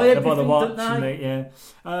 They buy everything, the watch, don't they?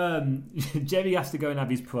 Jerry has to go and have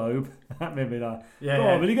his probe. That made me like,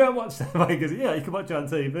 will you go and watch that? He goes, you can watch it on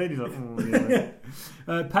TV. And he's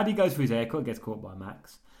like, Paddy goes for his haircut, gets caught by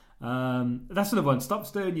Max. That's another one. Stop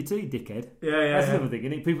stirring your tea, dickhead. That's another thing,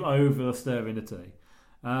 isn't it? People over stirring the tea.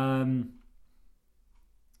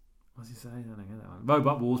 What's he saying? I don't get that one.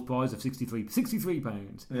 Robot Wars prize of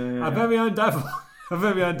 £63. Our very own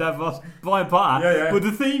Davos, Brian Potter. But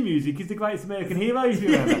the theme music is the greatest American heroes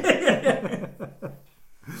you ever.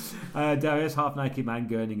 Darius, half naked man,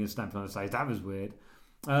 gurning and stamping on the stage. That was weird.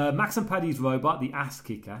 Max and Paddy's robot, the ass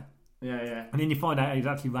kicker. Yeah. And then you find out it was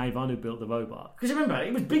actually Ray Vaughn who built the robot. Because remember,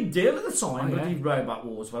 it was a big deal at the time, the Robot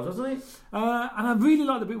Wars was, wasn't it? And I really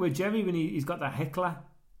like the bit where Jerry, when he's got that heckler.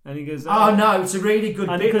 And he goes, oh no, it's a really good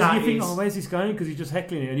bit. Because you think, where's this going? Because he's just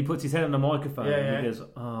heckling it, and he puts his head on the microphone, and he goes,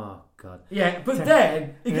 oh god. Yeah, but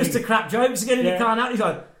then he goes to crap jokes again, and he can't help. He's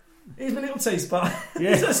like, here's my little teaspoon.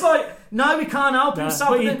 It's just like, no, he can't help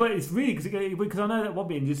himself. But it's really because I know that one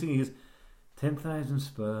bit, and just thinking, he goes, 10,000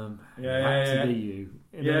 sperm, to be you.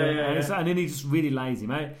 And then he just really lazy,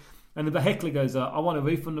 mate. And the heckler goes, I want a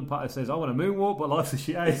refund. And Potter says, I want a moonwalk, but life's a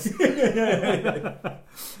shit house.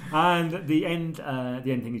 And the end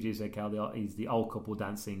thing is you say, Cal, is the old couple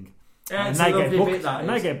dancing. Yeah, it's a lovely bit, that is. And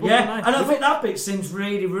they get booked, and I think that bit seems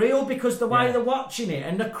really real because the way they're watching it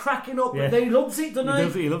and they're cracking up, and he loves it,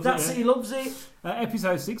 doesn't he? He loves it.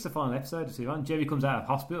 Episode 6, the final episode of season 1. Jerry comes out of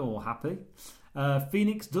hospital all happy.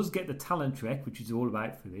 Phoenix does get the talent trek, which is all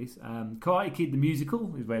about for this. Karate Kid the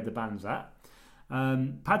musical is where the band's at.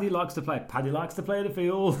 Paddy likes to play the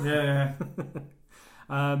field. Yeah.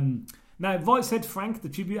 Now, Voice Head Frank, the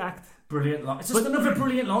tribute act, Brilliant line. It's just another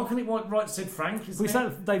brilliant line. Can it right said Frank, isn't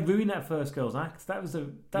it? They ruined that first girl's act. That's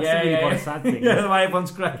the really sad thing. Yeah, the way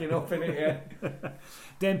everyone's cracking up in it, yeah.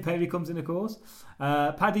 Then Perry comes in, of course.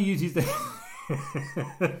 Paddy uses the...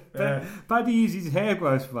 Paddy uses his hair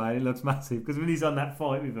growth spray. It looks massive because when he's on that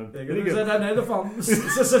fight with him, I don't know the fonts.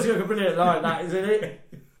 It's just such a brilliant line, that isn't it?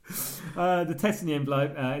 The test in the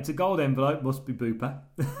envelope. It's a gold envelope. Must be Booper.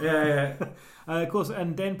 Yeah. Of course,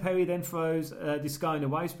 and then Perry then throws this guy in a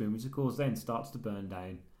waste bin, which of course then starts to burn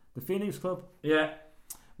down the Phoenix Club. Yeah.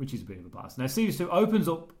 Which is a bit of a blast. Now, Series 2 opens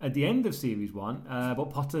up at the end of Series 1, but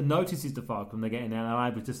Potter notices the fire club. They're getting there and are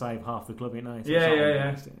able to save half the club, ain't they?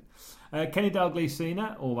 So Kenny Dalglish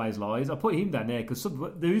Sr. always lies. I put him down there because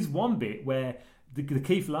there is one bit where the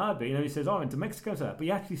Keith Laird bit, he says, I went to Mexico, sir, but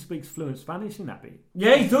he actually speaks fluent Spanish in that bit.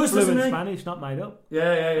 Yeah, he does, doesn't he? Fluent Spanish, not made up.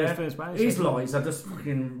 Yeah. Fluent Spanish. His lies are just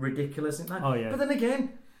fucking ridiculous, aren't they? Oh, yeah. But then again,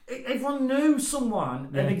 everyone knew someone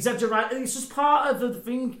and exaggerated. It's just part of the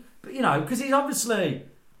thing, but, because he's obviously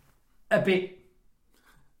a bit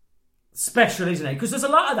special, isn't he? Because there's a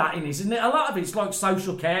lot of that in this, isn't it? A lot of it's like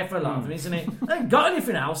social care for a lot of them, isn't it? They ain't got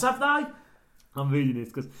anything else, have they? I'm reading this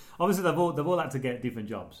because obviously they've all had to get different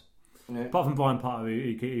jobs. Yeah. Apart from Brian Potter,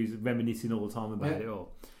 who's reminiscing all the time about it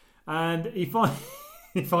all, and he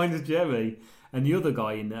finds Jerry and the other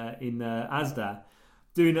guy in Asda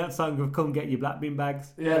doing that song of "Come Get Your Black Bin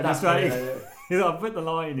Bags." Yeah, that's right. I put the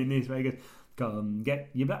line in this where he goes, "Come get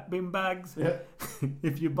your black bin bags. Yeah.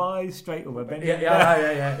 If you buy straight over Benny."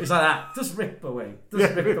 Yeah. It's like that. Just rip away.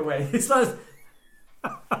 Rip away. It's like,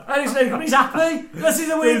 and he's happy. This is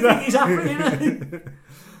a weird thing. He's happy.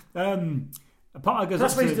 Potter goes.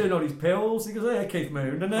 That's why he's doing all these pills. He goes, "Hey, Keith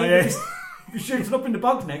Moon," and then he's shooting up in the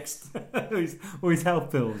bog next. his health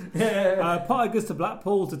pills. Potter goes to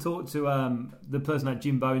Blackpool to talk to the person that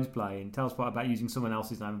Jim Bowen's playing. Tells Potter about using someone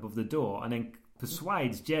else's name above the door, and then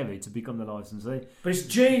persuades Jerry to become the licensee. But it's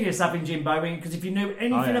genius having Jim Bowen, because if you knew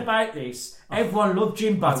anything about this, everyone loved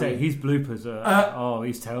Jim Bowen. His bloopers are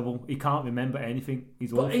he's terrible. He can't remember anything.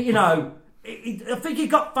 He's awful. I think he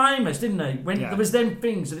got famous, didn't he? When there was them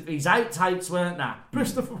things, his outtakes, weren't that?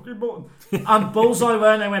 Press the fucking button. And Bullseye,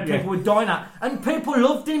 weren't they, when people were dying at? And people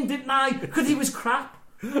loved him, didn't they? Because he was crap.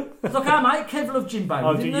 Look, our mate Kev loved Jim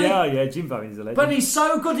Bowen, didn't he? Yeah, Jim Bowen is a legend. But he's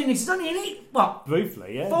so good in it. He's only in it, what?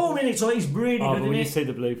 Briefly, yeah. 4 minutes, or he's really good in it. When you see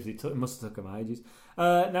the bloopers, it must have took him ages.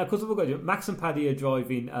 Now, because we've got to do, Max and Paddy are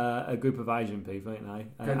driving a group of Asian people, ain't they?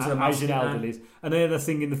 Asian elderlies. And they're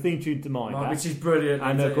singing the theme tune to Mine. Which is brilliant.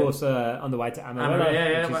 And, of course, on the way to Amarillo,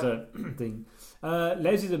 which is a thing.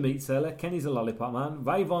 Les is a meat seller. Kenny's a lollipop man.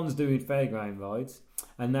 Ray Vaughn's doing fairground rides.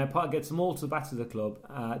 And now Potter gets them all to the back of the club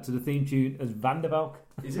to the theme tune as Vandervalk.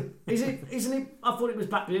 Is it? Isn't it? I thought it was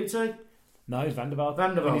Black Beauty. No, it's Vandervalk.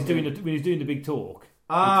 When he's doing the big talk.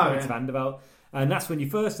 It's Vandervalk. And that's when you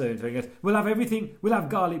first heard him. He goes, "We'll have everything. We'll have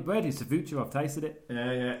garlic bread. It's the future. I've tasted it."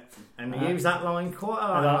 Yeah. And he used that line quite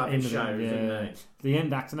a lot in the show, didn't he? The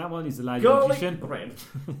end act in that one is the lady magician.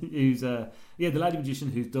 Who's the lady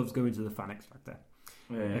magician whose doves go into the Fan X Factor.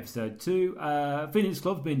 Yeah. Episode 2. Phoenix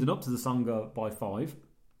Club's been done up to the song by 5.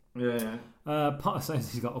 Yeah. Potter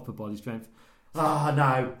says he's got upper body strength. Oh,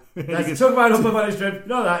 no. Let's talk about upper body strength.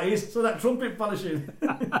 No, that is. So that trumpet polishing.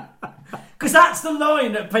 Because that's the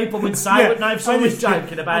line that people would say, but now someone's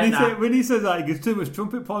joking about that. When he says that, he goes, too much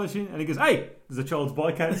trumpet polishing, and he goes, "Hey, there's a child's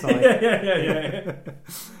bike outside." Yeah.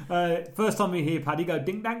 First time we hear Paddy go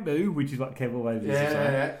ding dang doo, which is what Kev always used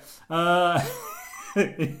to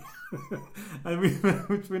say. And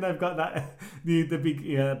we now got that the big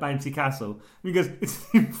bouncy castle. And he goes,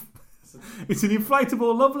 It's an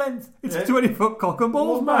inflatable love length. It's a 20-foot cock and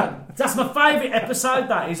balls, man. That's my favourite episode,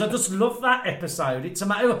 that is. I just love that episode. It's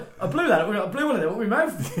amazing. I blew one of them up my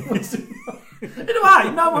mouth. In a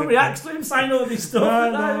way, no one reacts to him saying all this stuff.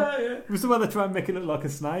 No. It was the one that try and make it look like a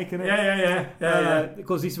snake, isn't it? Yeah. Of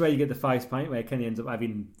course, this is where you get the face paint, where Kenny ends up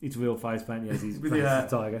having his real face paint as he's playing the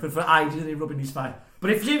tiger. But for ages, he's rubbing his face.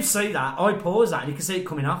 But if you see that, I pause that and you can see it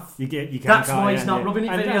coming off. You can. That's why he's not rubbing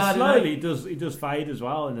it very hard. Slowly, it does fade as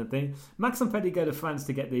well. And the thing, Max and Petty go to France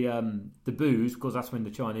to get the booze, because that's when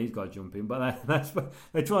the Chinese guy jump in. But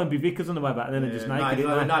they try and be vicars on the way back, and then they're just naked.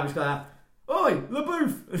 No, he's got that. Oi, Le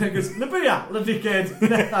Bouffe! And he goes, Le Beer, Le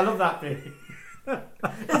Dickhead. I love that bit.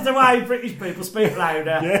 It's the way British people speak louder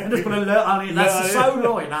and just put a lot on it. That's so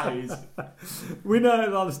annoying, that is. We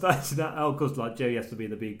know on the stage that, of course, like Jerry has to be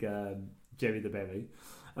the big Jerry the Berry.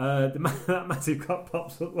 That massive cop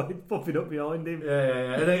pops up, popping up behind him.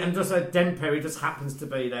 Yeah. And just Den Perry just happens to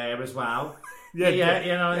be there as well.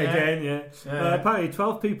 Again. Apparently,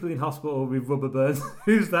 12 people in hospital with rubber burns.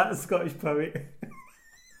 Who's that? A Scottish poet.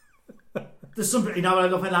 There's something, I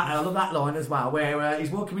love that line as well, where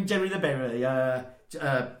he's walking with Jerry the Berry,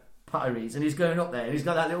 Potteries, and he's going up there, and he's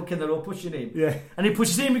got that little kid they're all pushing him. Yeah. And he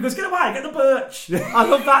pushes him, and he goes, get away, get the birch. I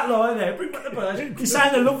love that line there, bring back the birch. He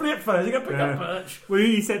sounded lovely at first, you got to bring that birch. Well,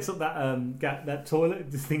 he sets up that toilet,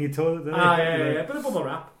 this thingy toilet. Yeah. Bit of bubble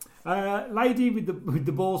wrap. Lady with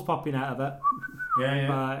the balls popping out of her.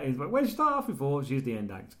 Yeah. Is like, where did she start off before? She's the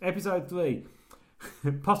end act. Episode 3.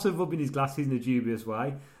 Potter rubbing his glasses in a dubious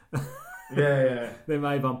way. Yeah. Then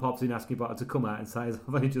Avon pops in asking Potter to come out and says,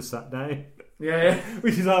 I've only just sat down. Yeah.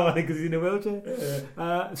 Which is ironic because he's in a wheelchair.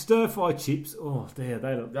 Stir-fried chips. Oh, dear,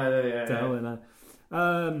 they look dull.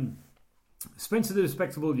 Spencer the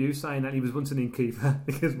Respectable Youth saying that he was once an innkeeper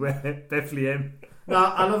because we're definitely him. No,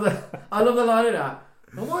 I love the line of that.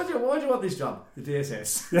 Well, why do you want this job? The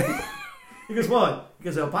DSS. He goes, why? He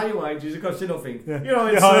goes, I'll pay your wages, it costs you nothing. Yeah. You know,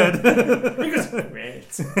 it's hired. He goes,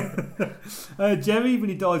 great. Jerry, when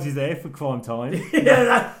he dyes his hair for crime time.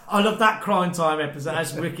 I love that crime time episode.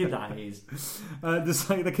 That's wicked, that is.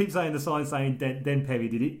 They keep saying the sign saying Den Perry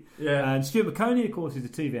did it. Yeah. And Stuart McConey, of course, is the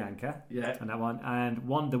TV anchor. Yeah. And that one. And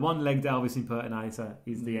the one-legged Elvis impersonator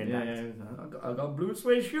is the end act. I got a blue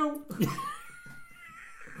suede shoe.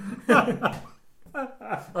 I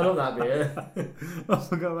love that bit. I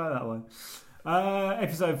forgot about that one.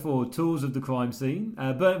 Episode 4, Tools of the Crime Scene.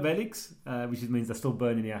 Burnt relics, which means they're still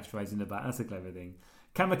burning the ashtrays in the back. That's a clever thing.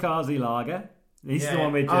 Kamikaze lager. This is the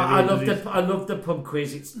one where Jerry I love the pub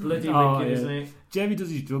quiz. It's bloody wicked, isn't it? Jerry does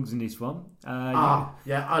his drugs in this one. I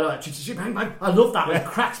like chip bang bang. I love that. It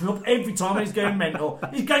cracks me up every time he's going mental.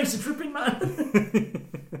 He's gangster tripping, man.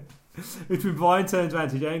 Which when Brian turns around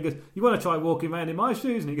to Jerry and goes, you want to try walking around in my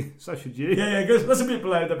shoes? And he goes, so should you. Yeah, he goes, that's a bit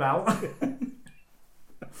below the belt.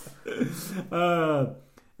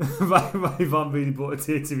 Ray Von really brought a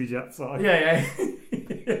tear to his outside. Yeah.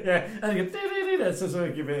 And he goes, that's just what I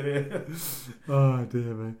give it. Oh dear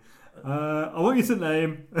me. I want you to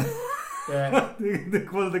name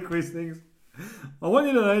one of the quiz things. I want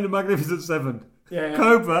you to name the Magnificent Seven. Yeah.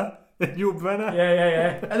 Cobra, Yul Brynner.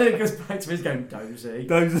 Yeah. And then it goes back to his going, Dozy,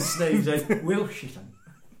 Sneezy, Will Shitton.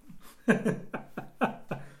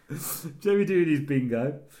 Jerry doing his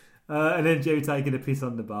bingo. And then Jerry taking a piss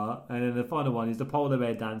on the bar. And then the final one is the polar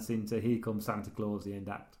bear dancing to Here Comes Santa Claus, the end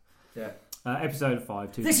act. Yeah. Episode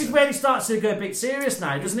 5. This is where it starts to go a bit serious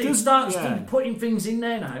now, doesn't it? It starts putting things in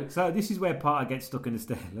there now. So this is where Potter gets stuck in the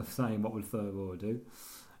stair of saying, what would Thurber do?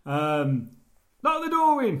 Lock the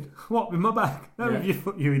door in. What, with my back? No,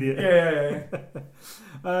 you idiot.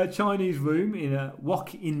 Yeah. Chinese room in a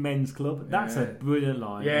walk-in men's club. That's a brilliant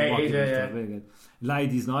line. Yeah. Very good.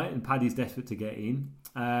 Ladies' night and Paddy's desperate to get in.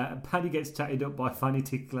 Paddy gets chatted up by Fanny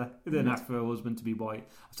Tickler, who then asks for her husband to be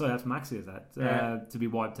wiped. Sorry, that's Maxie, is that? To be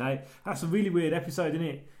wiped out. That's a really weird episode, isn't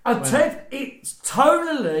it? It's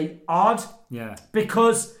totally odd. Yeah.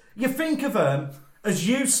 Because you think of him as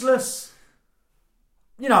useless,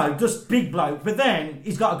 just big bloke, but then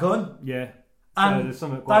he's got a gun. Yeah. And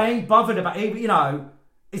they ain't bothered about it,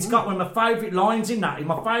 It's got one of my favourite lines in that.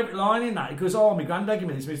 My favourite line in that, he goes, my granddad gave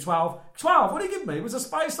me this when he was 12. 12? What did he give me? It was a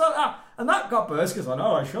space like that. And that got burst because I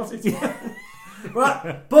know I shot it.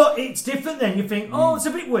 Right? But it's different then. You think, it's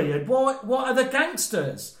a bit weird. What are the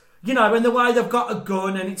gangsters? And the way they've got a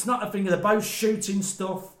gun and it's not a thing, they're both shooting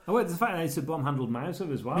stuff. Oh, wait, the fact that it's a bomb-handled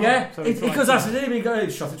Mauser as well. Yeah, so because that's the thing. He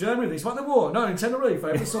goes, shot a German with this. What the war? No, in Tenerife,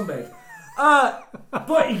 over Sunbed.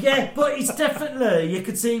 But it's definitely, you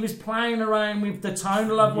could see he was playing around with the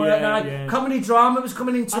tonal of work now. Yeah. Comedy drama was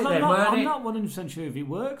coming into it then, weren't it? I'm not 100% sure if it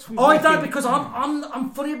works. I don't, because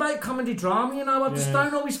I'm funny about comedy drama, I just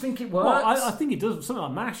don't always think it works. Well, I think it does. Something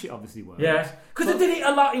like MASH, it obviously works. Yeah, because they did it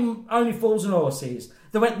a lot in Only Fools and Horses.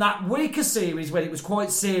 They went that weaker series where it was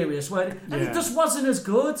quite serious, and it just wasn't as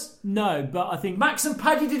good. No, but I think Max and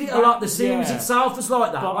Paddy did it a lot. The series itself was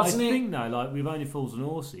like that, wasn't it? I think like with Only Fools and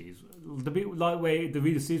Horses, the bit like where the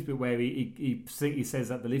reader sees bit where he says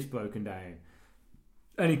that the lift's broken down,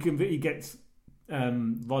 and he gets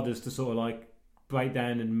Rodders to sort of like break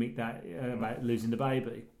down and make that about losing the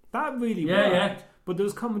baby. That really worked. Yeah. But there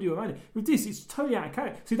was comedy around it. With this, it's totally out of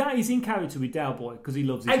character. See, that is in character with Del Boy because he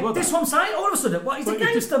loves his brother. This is what I'm saying. All of a sudden, he's a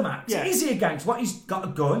gangster, Max? Yeah. Is he a gangster? He's got a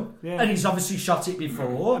gun, and he's obviously shot it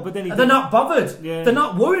before. But then they're not bothered. Yeah. They're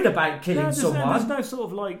not worried about killing someone. There's no sort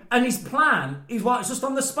of like. And his plan is it's just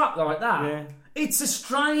on the spot like that. Yeah. It's a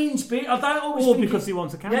strange bit. I don't always. Or because he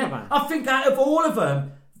wants a cameraman. I think out of all of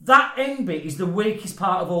them, that end bit is the weakest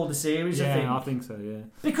part of all the series. Yeah, I think so. Yeah.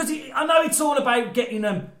 Because I know it's all about getting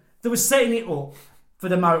them. They were setting it up for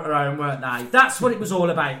the motorhome, weren't they? That's what it was all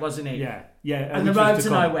about, wasn't it? Yeah. And the road to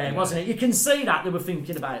nowhere, wasn't it? You can see that they were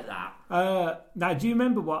thinking about that. Now, do you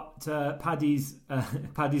remember what Paddy's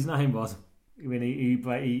name was? when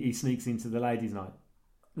he sneaks into the ladies' night?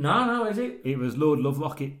 No, is it? It was Lord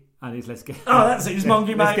Lovelocket and his let's get. Oh, that's it. His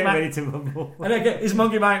monkey let's mate get Max. ready to rumble. And then his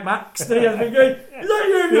monkey mate Max. Then he has been going, is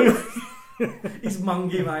that you? His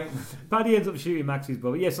monkey mate. Paddy ends up shooting Max's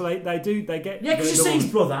brother. Yeah, so they get. Yeah, because you see his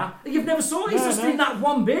brother. You've never saw it. He's just in that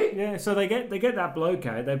one bit. Yeah, so they get that bloke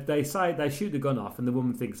out. They shoot the gun off, and the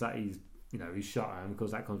woman thinks that he's shot her, and of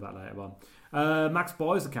course that comes back later on. Max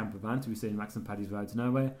buys the camper van to be seen Max and Paddy's Road to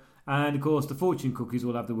Nowhere, and of course the fortune cookies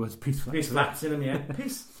all have the words piss flaps. Piss flaps in them, yeah.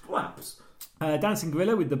 Piss flaps. Dancing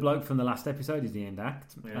Gorilla with the bloke from the last episode is the end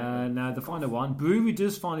act. Yeah. Now the final one, Brewery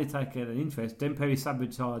does finally take an interest. Then Perry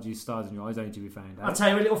sabotages Stars in Your Eyes, only to be found out. I'll tell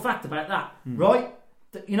you a little fact about that. Right,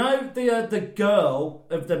 you know the girl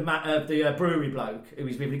of the brewery bloke who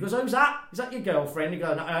he's with. He goes, "Oh, is that your girlfriend?" He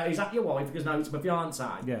goes, no, "Is that your wife?" He goes, "No, it's my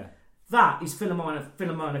fiancée." Yeah. That is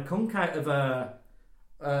Philomena Kunk out of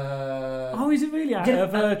oh, is it really out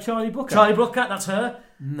of Charlie Brooker? Charlie Brooker, that's her.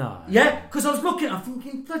 No. Yeah, because I was looking, I'm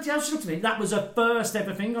thinking, bloody hell, she looked at me. That was her first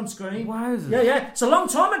ever thing on screen. Wowzers. Yeah. It's a long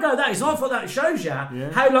time ago, that is. I thought that shows you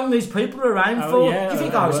how long these people are around for. Yeah, you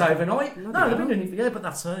think, it's overnight? No, they've been doing it. Yeah, but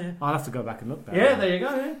that's her, yeah. I'll have to go back and look back. Yeah, there you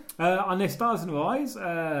go, yeah. On their Stars in Your Eyes,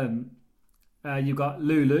 you've got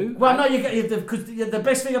Lulu. Well, no, you get because the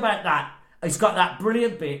best thing about that, it's got that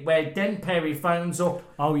brilliant bit where Den Perry phones up.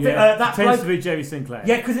 Oh yeah, that tends bloke, to be Jerry Sinclair.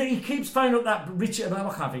 Yeah, because he keeps phoning up that Richard. I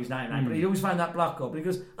can't think his name, but he always phoned that bloke up and he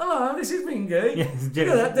goes, "Hello, this is Ringy. Yes, Look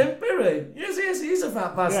at that Den Perry. Yes, he's a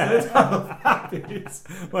fat bastard."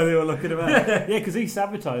 Well, they were looking about. Yeah, because he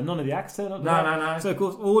sabotaged. None of the acts turned up. No. So of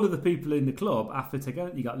course, all of the people in the club after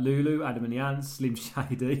together, you got Lulu, Adam and the Ants, Slim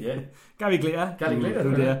Shady, Gary Glitter,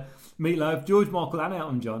 Meatloaf, George Michael and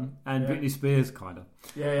Elton John, and Britney Spears, kind of.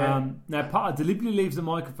 Now, Potter deliberately leaves the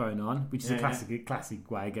microphone on, which is a classic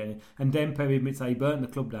way of getting it, and then Perry admits that he burnt the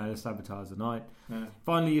club down and sabotaged the night.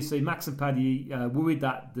 Finally, you see Max and Paddy worried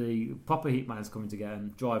that the proper hitman's coming to get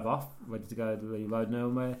them, drive off, ready to go to the road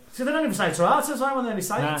nowhere. So they don't even say it to us as well when they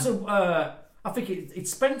say it. So I think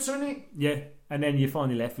it's Spencer, isn't it? Yeah. And then you're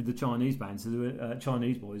finally left with the Chinese bouncers,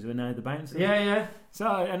 Chinese boys who are now the bouncers. Yeah. So,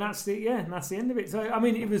 and that's the end of it. So, I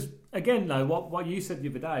mean, it was again though what you said the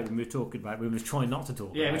other day when we were talking about, we were trying not to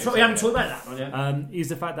talk. Yeah, about we haven't talked about that. Is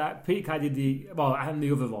the fact that Peter Kay did and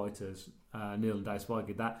the other writers, Neil and Dave Spike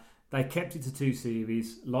did that. They kept it to 2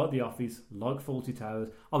 series, like The Office, like Fawlty Towers.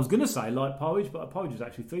 I was going to say like Porridge, but Porridge was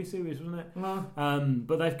actually 3 series, wasn't it? No.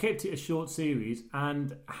 But they've kept it a short series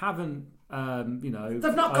and haven't.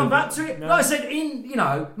 They've not come back to it. No. Like I said, in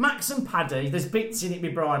Max and Paddy, there's bits in it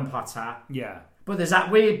with Brian Potter. Yeah. But there's that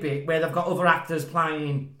weird bit where they've got other actors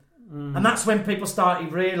playing, and that's when people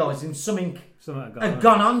started realising something had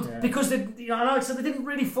gone on because they, like I said, they didn't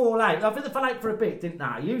really fall out. I think they fell out for a bit, didn't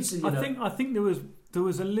they? Usually, I think there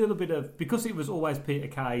was a little bit of, because it was always Peter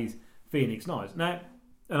Kay's Phoenix Nights. Now,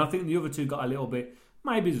 and I think the other two got a little bit.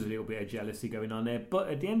 Maybe there's a little bit of jealousy going on there, but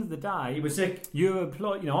at the end of the day, he was sick. You're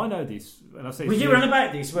employed. I know this, and I say. Well, you ran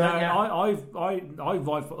about this. No, I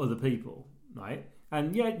write for other people, right?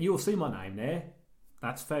 And yeah, you'll see my name there.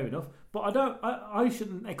 That's fair enough. But I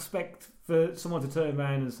shouldn't expect for someone to turn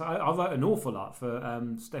around and say I wrote an awful lot for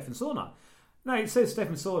Stefan Sornak. No, it says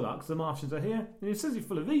Stefan Sornak because the Martians are here, and it says it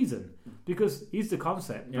full of reason because he's the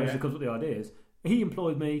concept. Basically, comes with the ideas. He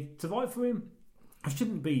employed me to write for him. It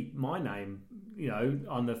shouldn't be my name,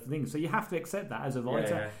 on the thing. So you have to accept that as a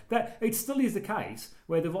writer. That it still is the case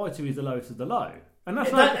where the writer is the lowest of the low, and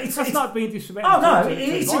that's not being disrespectful. Oh no,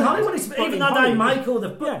 it's in Hollywood. Even though they make all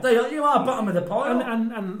the, you are bottom of the pile,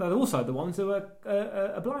 and they're also the ones who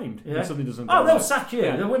are blamed if something doesn't go they'll right. sack you.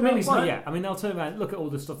 I mean, they'll turn around, look at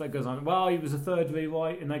all the stuff that goes on. Well, he was a third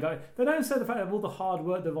rewrite, and they don't say the fact of all the hard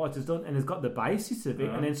work the writer's done and has got the basis of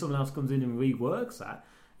it, and then someone else comes in and reworks that.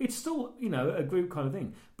 It's still, a group kind of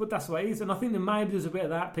thing. But that's the way it is. And I think that maybe there's a bit of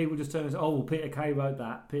that. People just turn and say, oh, well, Peter Kay wrote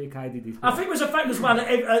that. Peter Kay did this. I think it was a fact as well.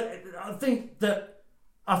 I think that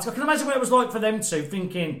I can imagine what it was like for them two,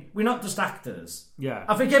 thinking, we're not just actors. Yeah.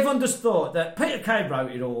 I think everyone just thought that Peter Kay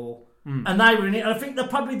wrote it all. And they were in it. And I think they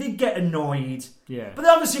probably did get annoyed. Yeah. But they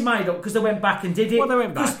obviously made up because they went back and did it. Well, they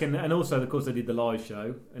went back and also, of course, they did the live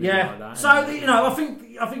show. And like that, so, I think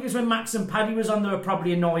it was when Max and Paddy was on, they were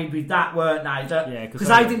probably annoyed with that, weren't they? Because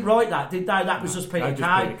they didn't write that, did they? That was just Peter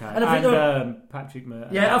Kay. And I think Patrick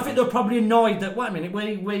Merton. Yeah, I think they were probably annoyed that, wait a minute,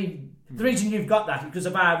 the reason you've got that is because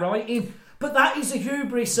of our writing. But that is a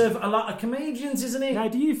hubris of a lot of comedians, isn't it? Now,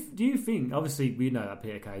 do you think? Obviously, we know that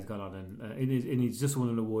Peter Kay's gone on and he's just won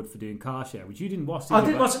an award for doing Car Share, which you didn't watch. I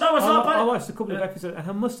didn't watch it. No, I watched a couple of episodes, and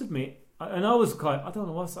I must admit, and I was quite. I don't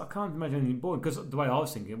know. I can't imagine anything boring because the way I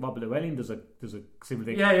was thinking, Robert Llewellyn does a similar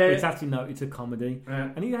thing. Yeah. It's actually it's a comedy,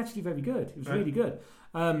 and he's actually very good. It was really good.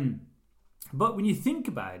 But when you think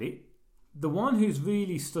about it, the one who's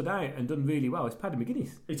really stood out and done really well is Paddy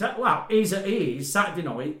McGuinness. He is Saturday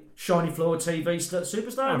night, shiny floor TV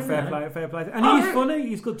superstar. Oh, fair play. And he's funny,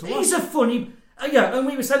 he's good to watch. He's a funny... and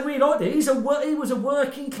we said we liked it. He was a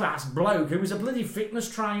working class bloke who was a bloody fitness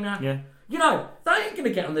trainer. Yeah. You know, they ain't going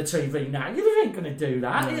to get on the TV now. You ain't going to do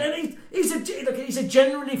that. No. And he's a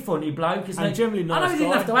generally funny bloke, isn't he? And generally nice. I know he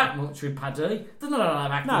didn't have to act much with Paddy. There's not a lot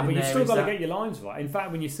of acting. No, but you've still got to get your lines right. In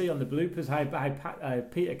fact, when you see on the bloopers how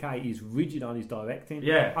Peter Kay is rigid on his directing,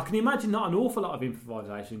 I can imagine not an awful lot of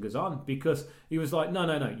improvisation goes on, because he was like,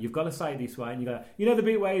 no, you've got to say it this way, and you go, you know the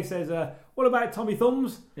bit where he says, what about Tommy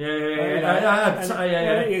Thumbs? Tommy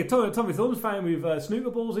Thumbs found with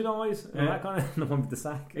snooker balls in eyes, and that kind of the one with the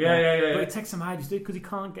sack. But it takes some ages to do because he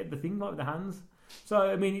can't get the thing right with the hands. So,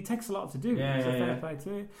 I mean, it takes a lot to do. Fair play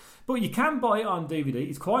to it. But you can buy it on DVD.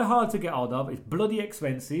 It's quite hard to get hold of. It's bloody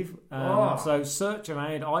expensive. So search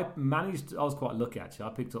around. I was quite lucky, actually. I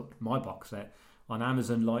picked up my box set on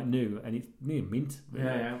Amazon like new, and it's near mint.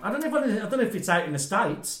 I don't know if it's out in the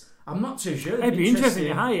States. I'm not too sure. It'd be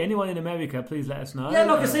interesting. Hey, anyone in America, please let us know. Yeah,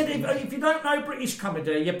 like I said, if you don't know British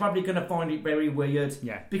comedy, you're probably going to find it very weird.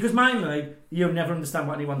 Yeah. Because mainly, you'll never understand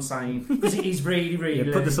what anyone's saying. Because it is really,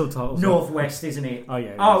 really... put the subtitles Northwest, isn't it? Oh,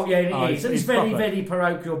 yeah. It is. And it's very, very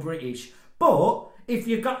parochial British. But... if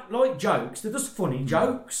you've got like jokes, they're just funny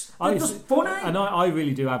jokes. They're just funny. And I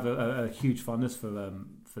really do have a huge fondness for the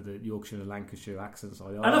Yorkshire and Lancashire accents.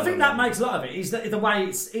 And I think that makes a lot of it. Is the way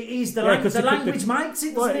the language makes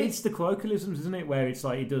it. It's the colloquialisms, isn't it? Where it's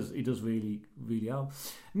like he does really, really well.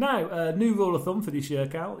 Now, new rule of thumb for this year,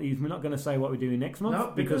 Cal, is we're not going to say what we're doing next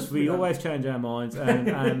month because we always change our minds,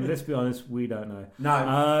 and let's be honest, we don't know.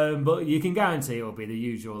 No. But you can guarantee it'll be the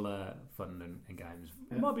usual fun and games.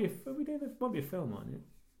 Yeah. It might be a film, aren't it?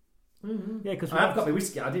 Mm-hmm. Yeah, because I've got my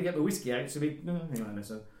whiskey. I did get my whiskey out, so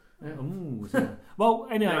well,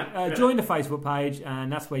 anyway, join the Facebook page,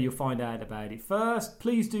 and that's where you'll find out about it. First,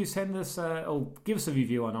 please do send us or give us a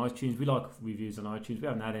review on iTunes. We like reviews on iTunes. We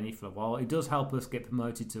haven't had any for a while. It does help us get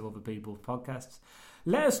promoted to other people's podcasts.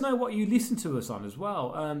 Let us know what you listen to us on as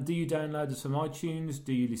well. Do you download us from iTunes?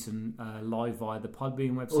 Do you listen live via the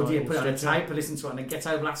Podbean website? Or do you put it on a tape and listen to it on a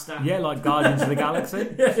Ghetto Blaster? Yeah, like Guardians of the Galaxy.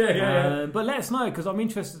 Yeah. But let us know, because I'm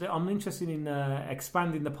interested in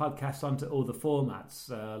expanding the podcast onto all the formats,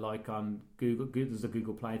 like on Google. There's a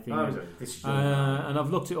Google Play thing. And I've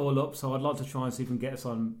looked it all up, so I'd like to try and see if we can get us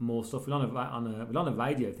on more stuff. We're on a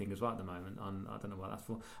radio thing as well at the moment. I don't know what that's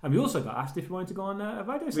for. And we also got asked if we wanted to go on a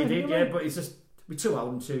radio station. We did, but it's just... we're too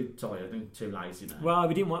old and too tired and too lazy now. Well,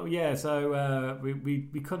 we didn't want... Yeah, so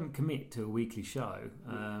we couldn't commit to a weekly show.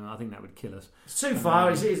 I think that would kill us. It's too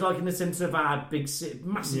far. It's like in the centre of our big city,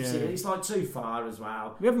 massive city. It's like too far as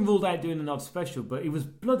well. We haven't ruled out doing an odd special, but it was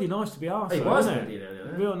bloody nice to be asked. It was,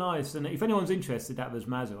 real nice. And if anyone's interested, that was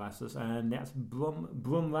Maz who asked us, and that's Brum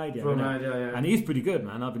Radio. Brum Radio, yeah. And he's pretty good,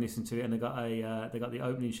 man. I've been listening to it, and they got the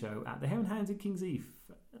opening show at the Hare and Hounds in King's Heath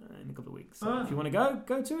in a couple of weeks. So if you want to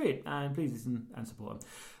go to it, and please listen and support them.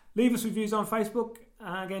 Leave us reviews on Facebook,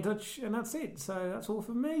 get in touch, and that's it. So that's all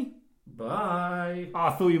from me. Bye. Oh, I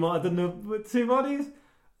thought you might have done the two bodies.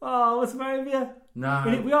 Oh, what's the matter with you?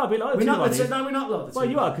 No. We are a bit like the two bodies. No, we're not like the two. Well,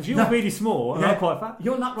 you are, because you're really small and I'm quite fat.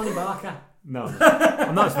 You're not Ronnie Barker. No,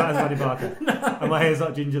 I'm not as fat as Ronnie Barker. And my hair's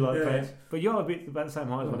like ginger like French. But you're a bit about the same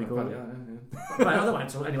height as Ronnie Gordon. Yeah. Anyway,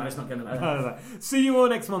 it's not going to matter. See you all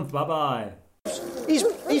next month. Bye-bye. He's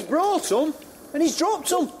brought them and he's dropped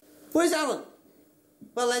them. Where's Alan?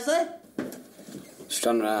 Well, Leslie?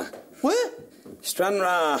 Stranraer. Where?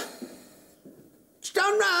 Stranraer.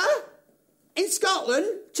 Stranraer? In Scotland?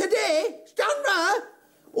 Today? Stranraer?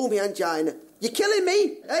 Oh, my angina. You're killing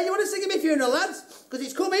me. Hey, you want to sing at my funeral, lads? Because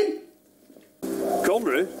it's coming.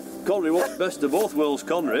 Connery, what's best of both worlds,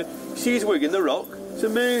 Connery. She's wigging the rock. It's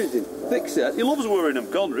amazing. Thick set. He loves wearing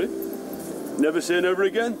them, Connery. Never say never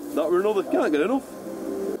again. That were another. Can't get enough.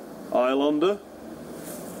 Highlander.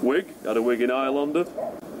 Wig. Had a wig in Highlander.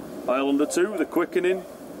 Highlander 2, The Quickening.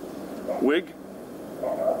 Wig.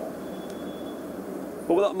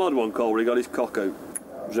 What was that mad one called where he got his cock out?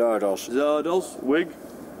 Zardos. Wig.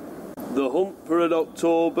 The Hunt for Red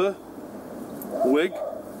October. Wig.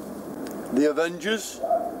 The Avengers.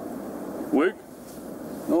 Wig.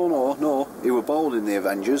 No. He were bald in The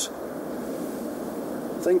Avengers.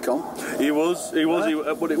 Think on. He was,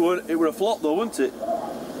 but it were a flop though, wasn't it?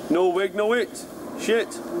 No wig, no it.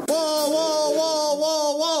 Shit.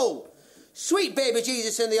 Whoa. Sweet baby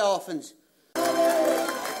Jesus and the orphans.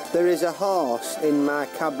 There is a horse in my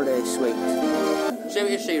cabaret suite. See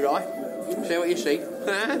what you see, Roy? See what you see?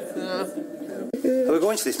 Are we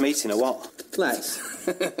going to this meeting or what? Let's.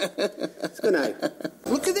 Let's go now.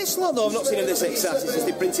 Look at this. this lot, though? I've not seen them this excited since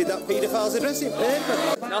they printed that paedophile's address in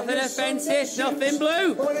paper. Nothing offensive, nothing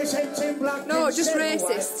blue. No, just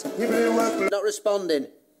racist. Not responding.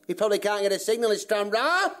 He probably can't get a signal in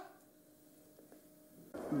Stranraer.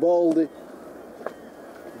 Baldy.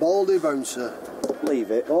 Baldy bouncer. Leave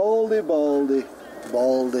it. Baldy, baldy.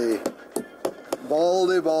 Baldy.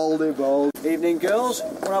 Baldy, baldy, baldy. Evening, girls.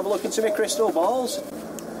 Want to have a look into my crystal balls?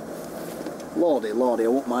 Lordy, lordy, I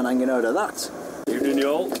won't mind hanging out of that. Evening,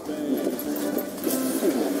 y'all. God,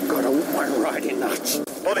 I won't mind riding that.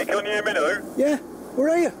 Buddy, can you hear me now? Yeah, where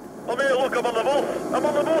are you? I'm here, look, I'm on the bus. I'm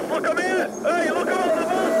on the bus, look, I'm here. Hey, look, I'm on the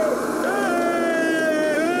bus.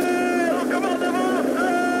 Hey, look, I'm on the bus.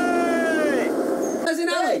 Hey! As in,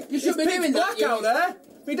 Alec, you should be doing that. Black out there.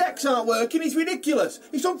 My decks aren't working, it's ridiculous.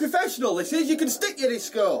 It's unprofessional, this is. You can stick your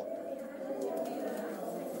disco.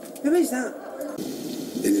 Who is that?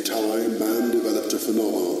 In time, man developed a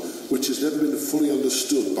phenomenon which has never been fully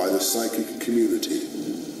understood by the psychic community.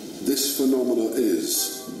 This phenomenon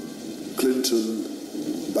is Clinton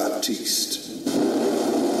Baptiste.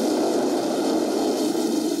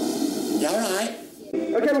 You all right?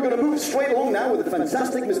 Okay, we're going to move straight along now with the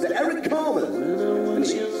fantastic Mr. Eric Carmen. And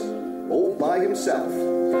he's all by himself.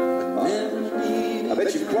 I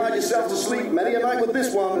bet you've cried yourself to sleep many a night with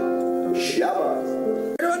this one. Shabba.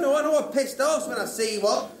 I know I'm pissed off when I see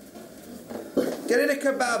what. Get in a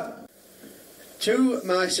kebab. To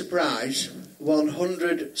my surprise,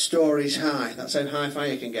 100 stories high. That's how high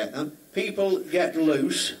fire you can get them. People get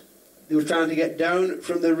loose. They were trying to get down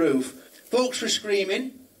from the roof. Folks were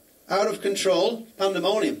screaming, out of control,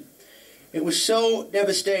 pandemonium. It was so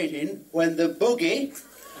devastating when the buggy,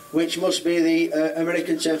 which must be the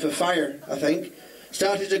American term for fire, I think,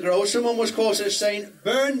 started to grow. Someone was quoted as saying,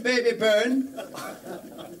 "Burn, baby, burn."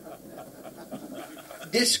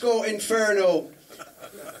 Disco Inferno.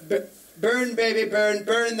 Burn, baby, burn.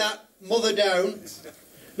 Burn that mother down.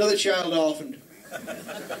 Another child orphaned.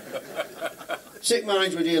 Sick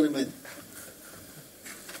minds we're dealing with.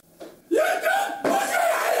 You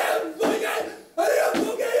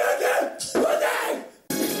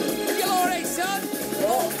alright, son?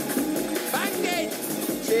 Bang it!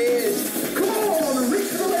 Cheers. Come on, reach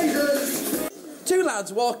for the lasers. Two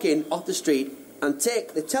lads walk in off the street and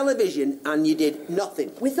take the television and you did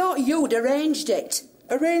nothing. We thought you'd arranged it.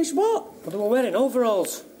 Arranged what? But they were wearing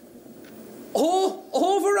overalls. Oh,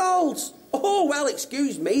 overalls! Oh, well,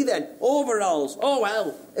 excuse me then. Overalls. Oh,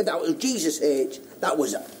 well. If that was Jesus H. That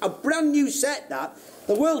was a brand new set, that.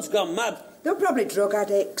 The world's gone mad. They're probably drug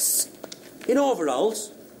addicts. In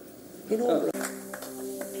overalls? In overalls.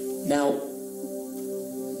 Now,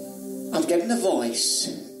 I'm getting the voice.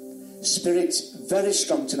 Spirit very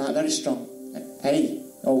strong tonight, very strong. Hey,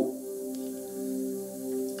 oh.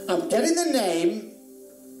 I'm getting the name.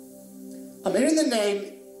 I'm hearing the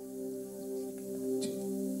name.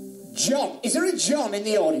 John. Is there a John in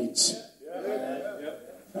the audience?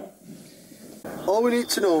 All we need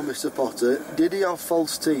to know, Mr. Potter, did he have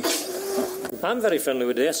false teeth? I'm very friendly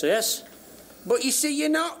with the SAS. But you see, you're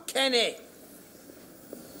not, Kenny.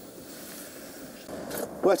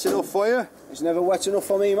 Wet enough for you? It's never wet enough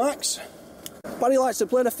for me, Max. Paddy likes to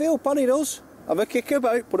play the field, Paddy does. Have a kick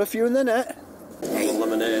about, put a few in the net. Hey.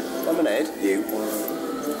 Lemonade. Lemonade? You.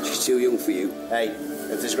 She's too young for you. Hey,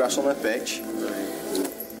 if there's grass on the pitch.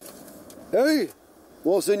 Hey,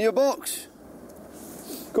 what's in your box?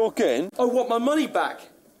 Cocaine? I want my money back.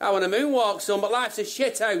 I want a moonwalk, son, but life's a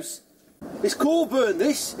shithouse. It's Coburn,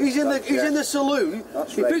 this. He's in the saloon.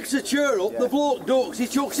 That's he right. picks a chair up, the bloke ducks, he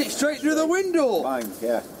chucks it straight through the window. Bang,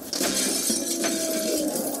 yeah.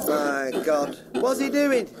 My God. What's he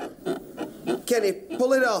doing? Kenny,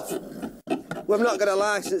 pull it off. We've not got a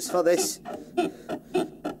licence for this.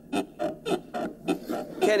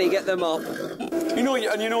 Kenny, get them up.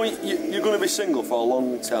 You're going to be single for a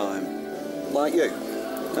long time. Like you?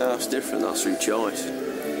 That's different, that's through choice.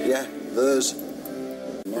 Yeah, there's.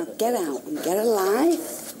 Now get out and get a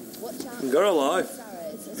life. Got a life.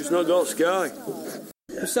 It's not got sky.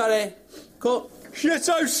 I'm sorry. Cut.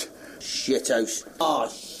 Shithouse! Shithouse. Oh,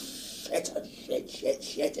 shitter.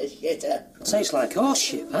 Tastes like horse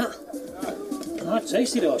shit, that. I've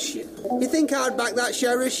tasted horse shit. You think I'd back that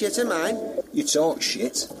shower of shit of mine? You talk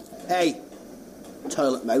shit. Hey,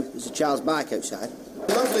 toilet mouth. There's a child's bike outside.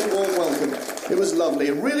 Lovely warm welcome. It was lovely.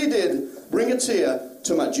 It really did bring a tear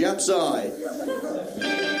to my Jap's eye.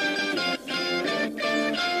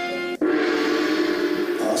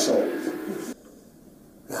 Arsehole.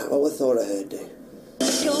 Right, what we thought I heard do.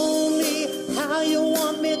 Show me how you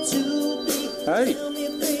want me to be. Hey,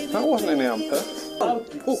 that wasn't in the hamper. Oh,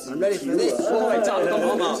 I'm ready for this.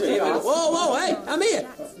 Whoa, hey, I'm here.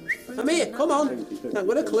 Here, come on. I've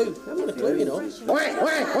got a clue. I've got a clue, you know. Wait.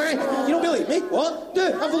 You don't believe me? What?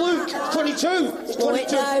 Have a look. It's 22. It's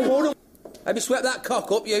 22. Hold on. Have you swept that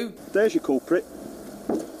cock up, you? There's your culprit.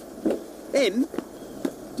 Him?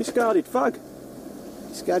 Discarded fag.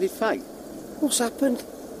 Discarded fag? What's happened?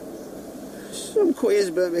 Some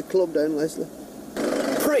queers burnt my club down, Leslie.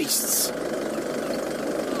 Priests?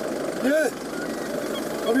 Yeah.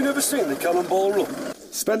 Have you never seen the Cannonball Run?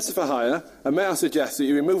 Spencer for hire, and may I suggest that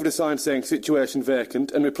you remove the sign saying situation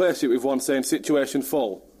vacant and replace it with one saying situation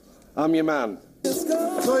full. I'm your man.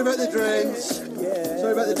 Sorry about the drains.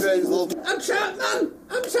 Sorry about the drains, love. I'm trapped, man!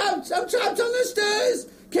 I'm trapped on the stairs!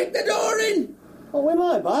 Kick the door in! Oh, am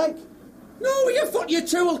I back? No, with your foot, you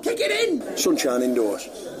tool! Kick it in! Sunshine indoors.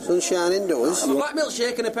 Sunshine indoors? A black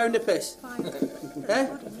milkshake and a pound of piss. Eh?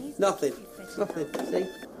 Nothing. See?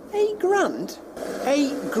 £8 grand?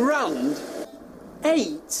 £8 grand?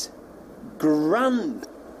 £8 grand?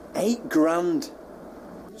 £8 grand.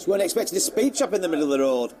 Just weren't expecting a speed trap in the middle of the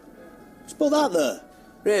road. Just put that there.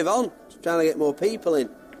 Rave on. Just trying to get more people in.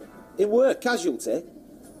 In work, casualty.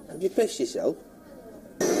 Have you pissed yourself?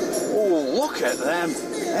 Oh, look at them.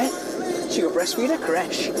 She got breastfeed a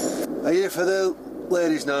creche. Are you for the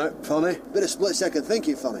ladies' night, Fanny? Bit of split-second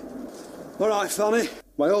thinking, Fanny. All right, Fanny.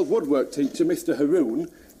 My old woodwork teacher, Mr. Haroon,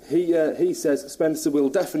 he says Spencer will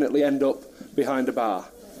definitely end up behind a bar.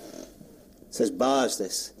 Says bars,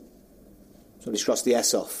 this. Somebody's crossed the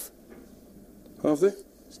S off. Have they?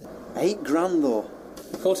 £8 grand, though.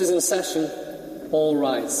 Court is in session. All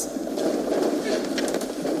rise.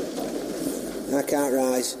 I can't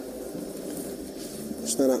rise.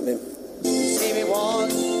 It's not happening. See me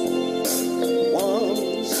once.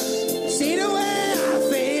 See the way I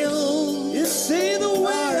feel. You see the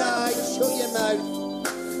way I shut your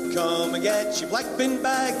mouth. Come and get your black bin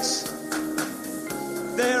bags.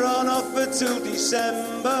 They're on offer till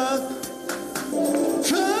December.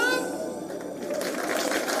 Come.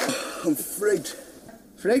 I'm frigged.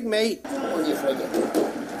 Frig me. What are you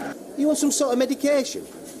frigging? You want some sort of medication?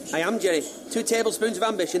 I am, Jerry. 2 tablespoons of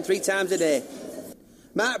ambition 3 times a day.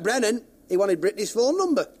 Mark Brennan, he wanted Brittany's phone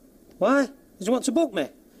number. Why? Does he want to book me?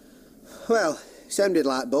 Well, sounded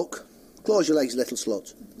like book. Close your legs, little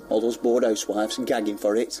slut. All those bored housewives gagging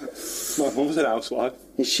for it. My mum's an housewife.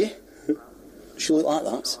 Is she? She look like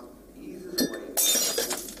that. You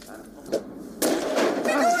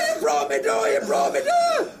brought me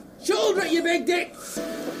door! Shoulder it, you big dick!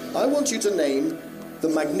 I want you to name the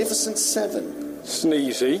Magnificent Seven.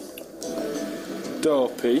 Sneezy.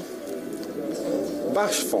 Dopey.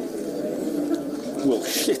 Bashful. We'll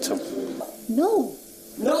shit 'em. No.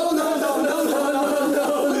 No.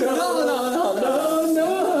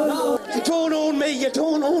 You don't own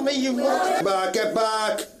me, you lot. Get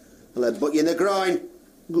back. I'll butt you in the groin.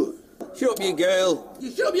 Good. Shut up, you girl.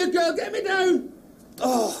 You shut up, you girl, get me down.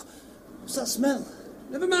 Oh, what's that smell?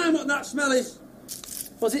 Never mind what that smell is.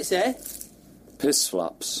 What's it say? Piss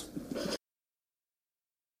flaps.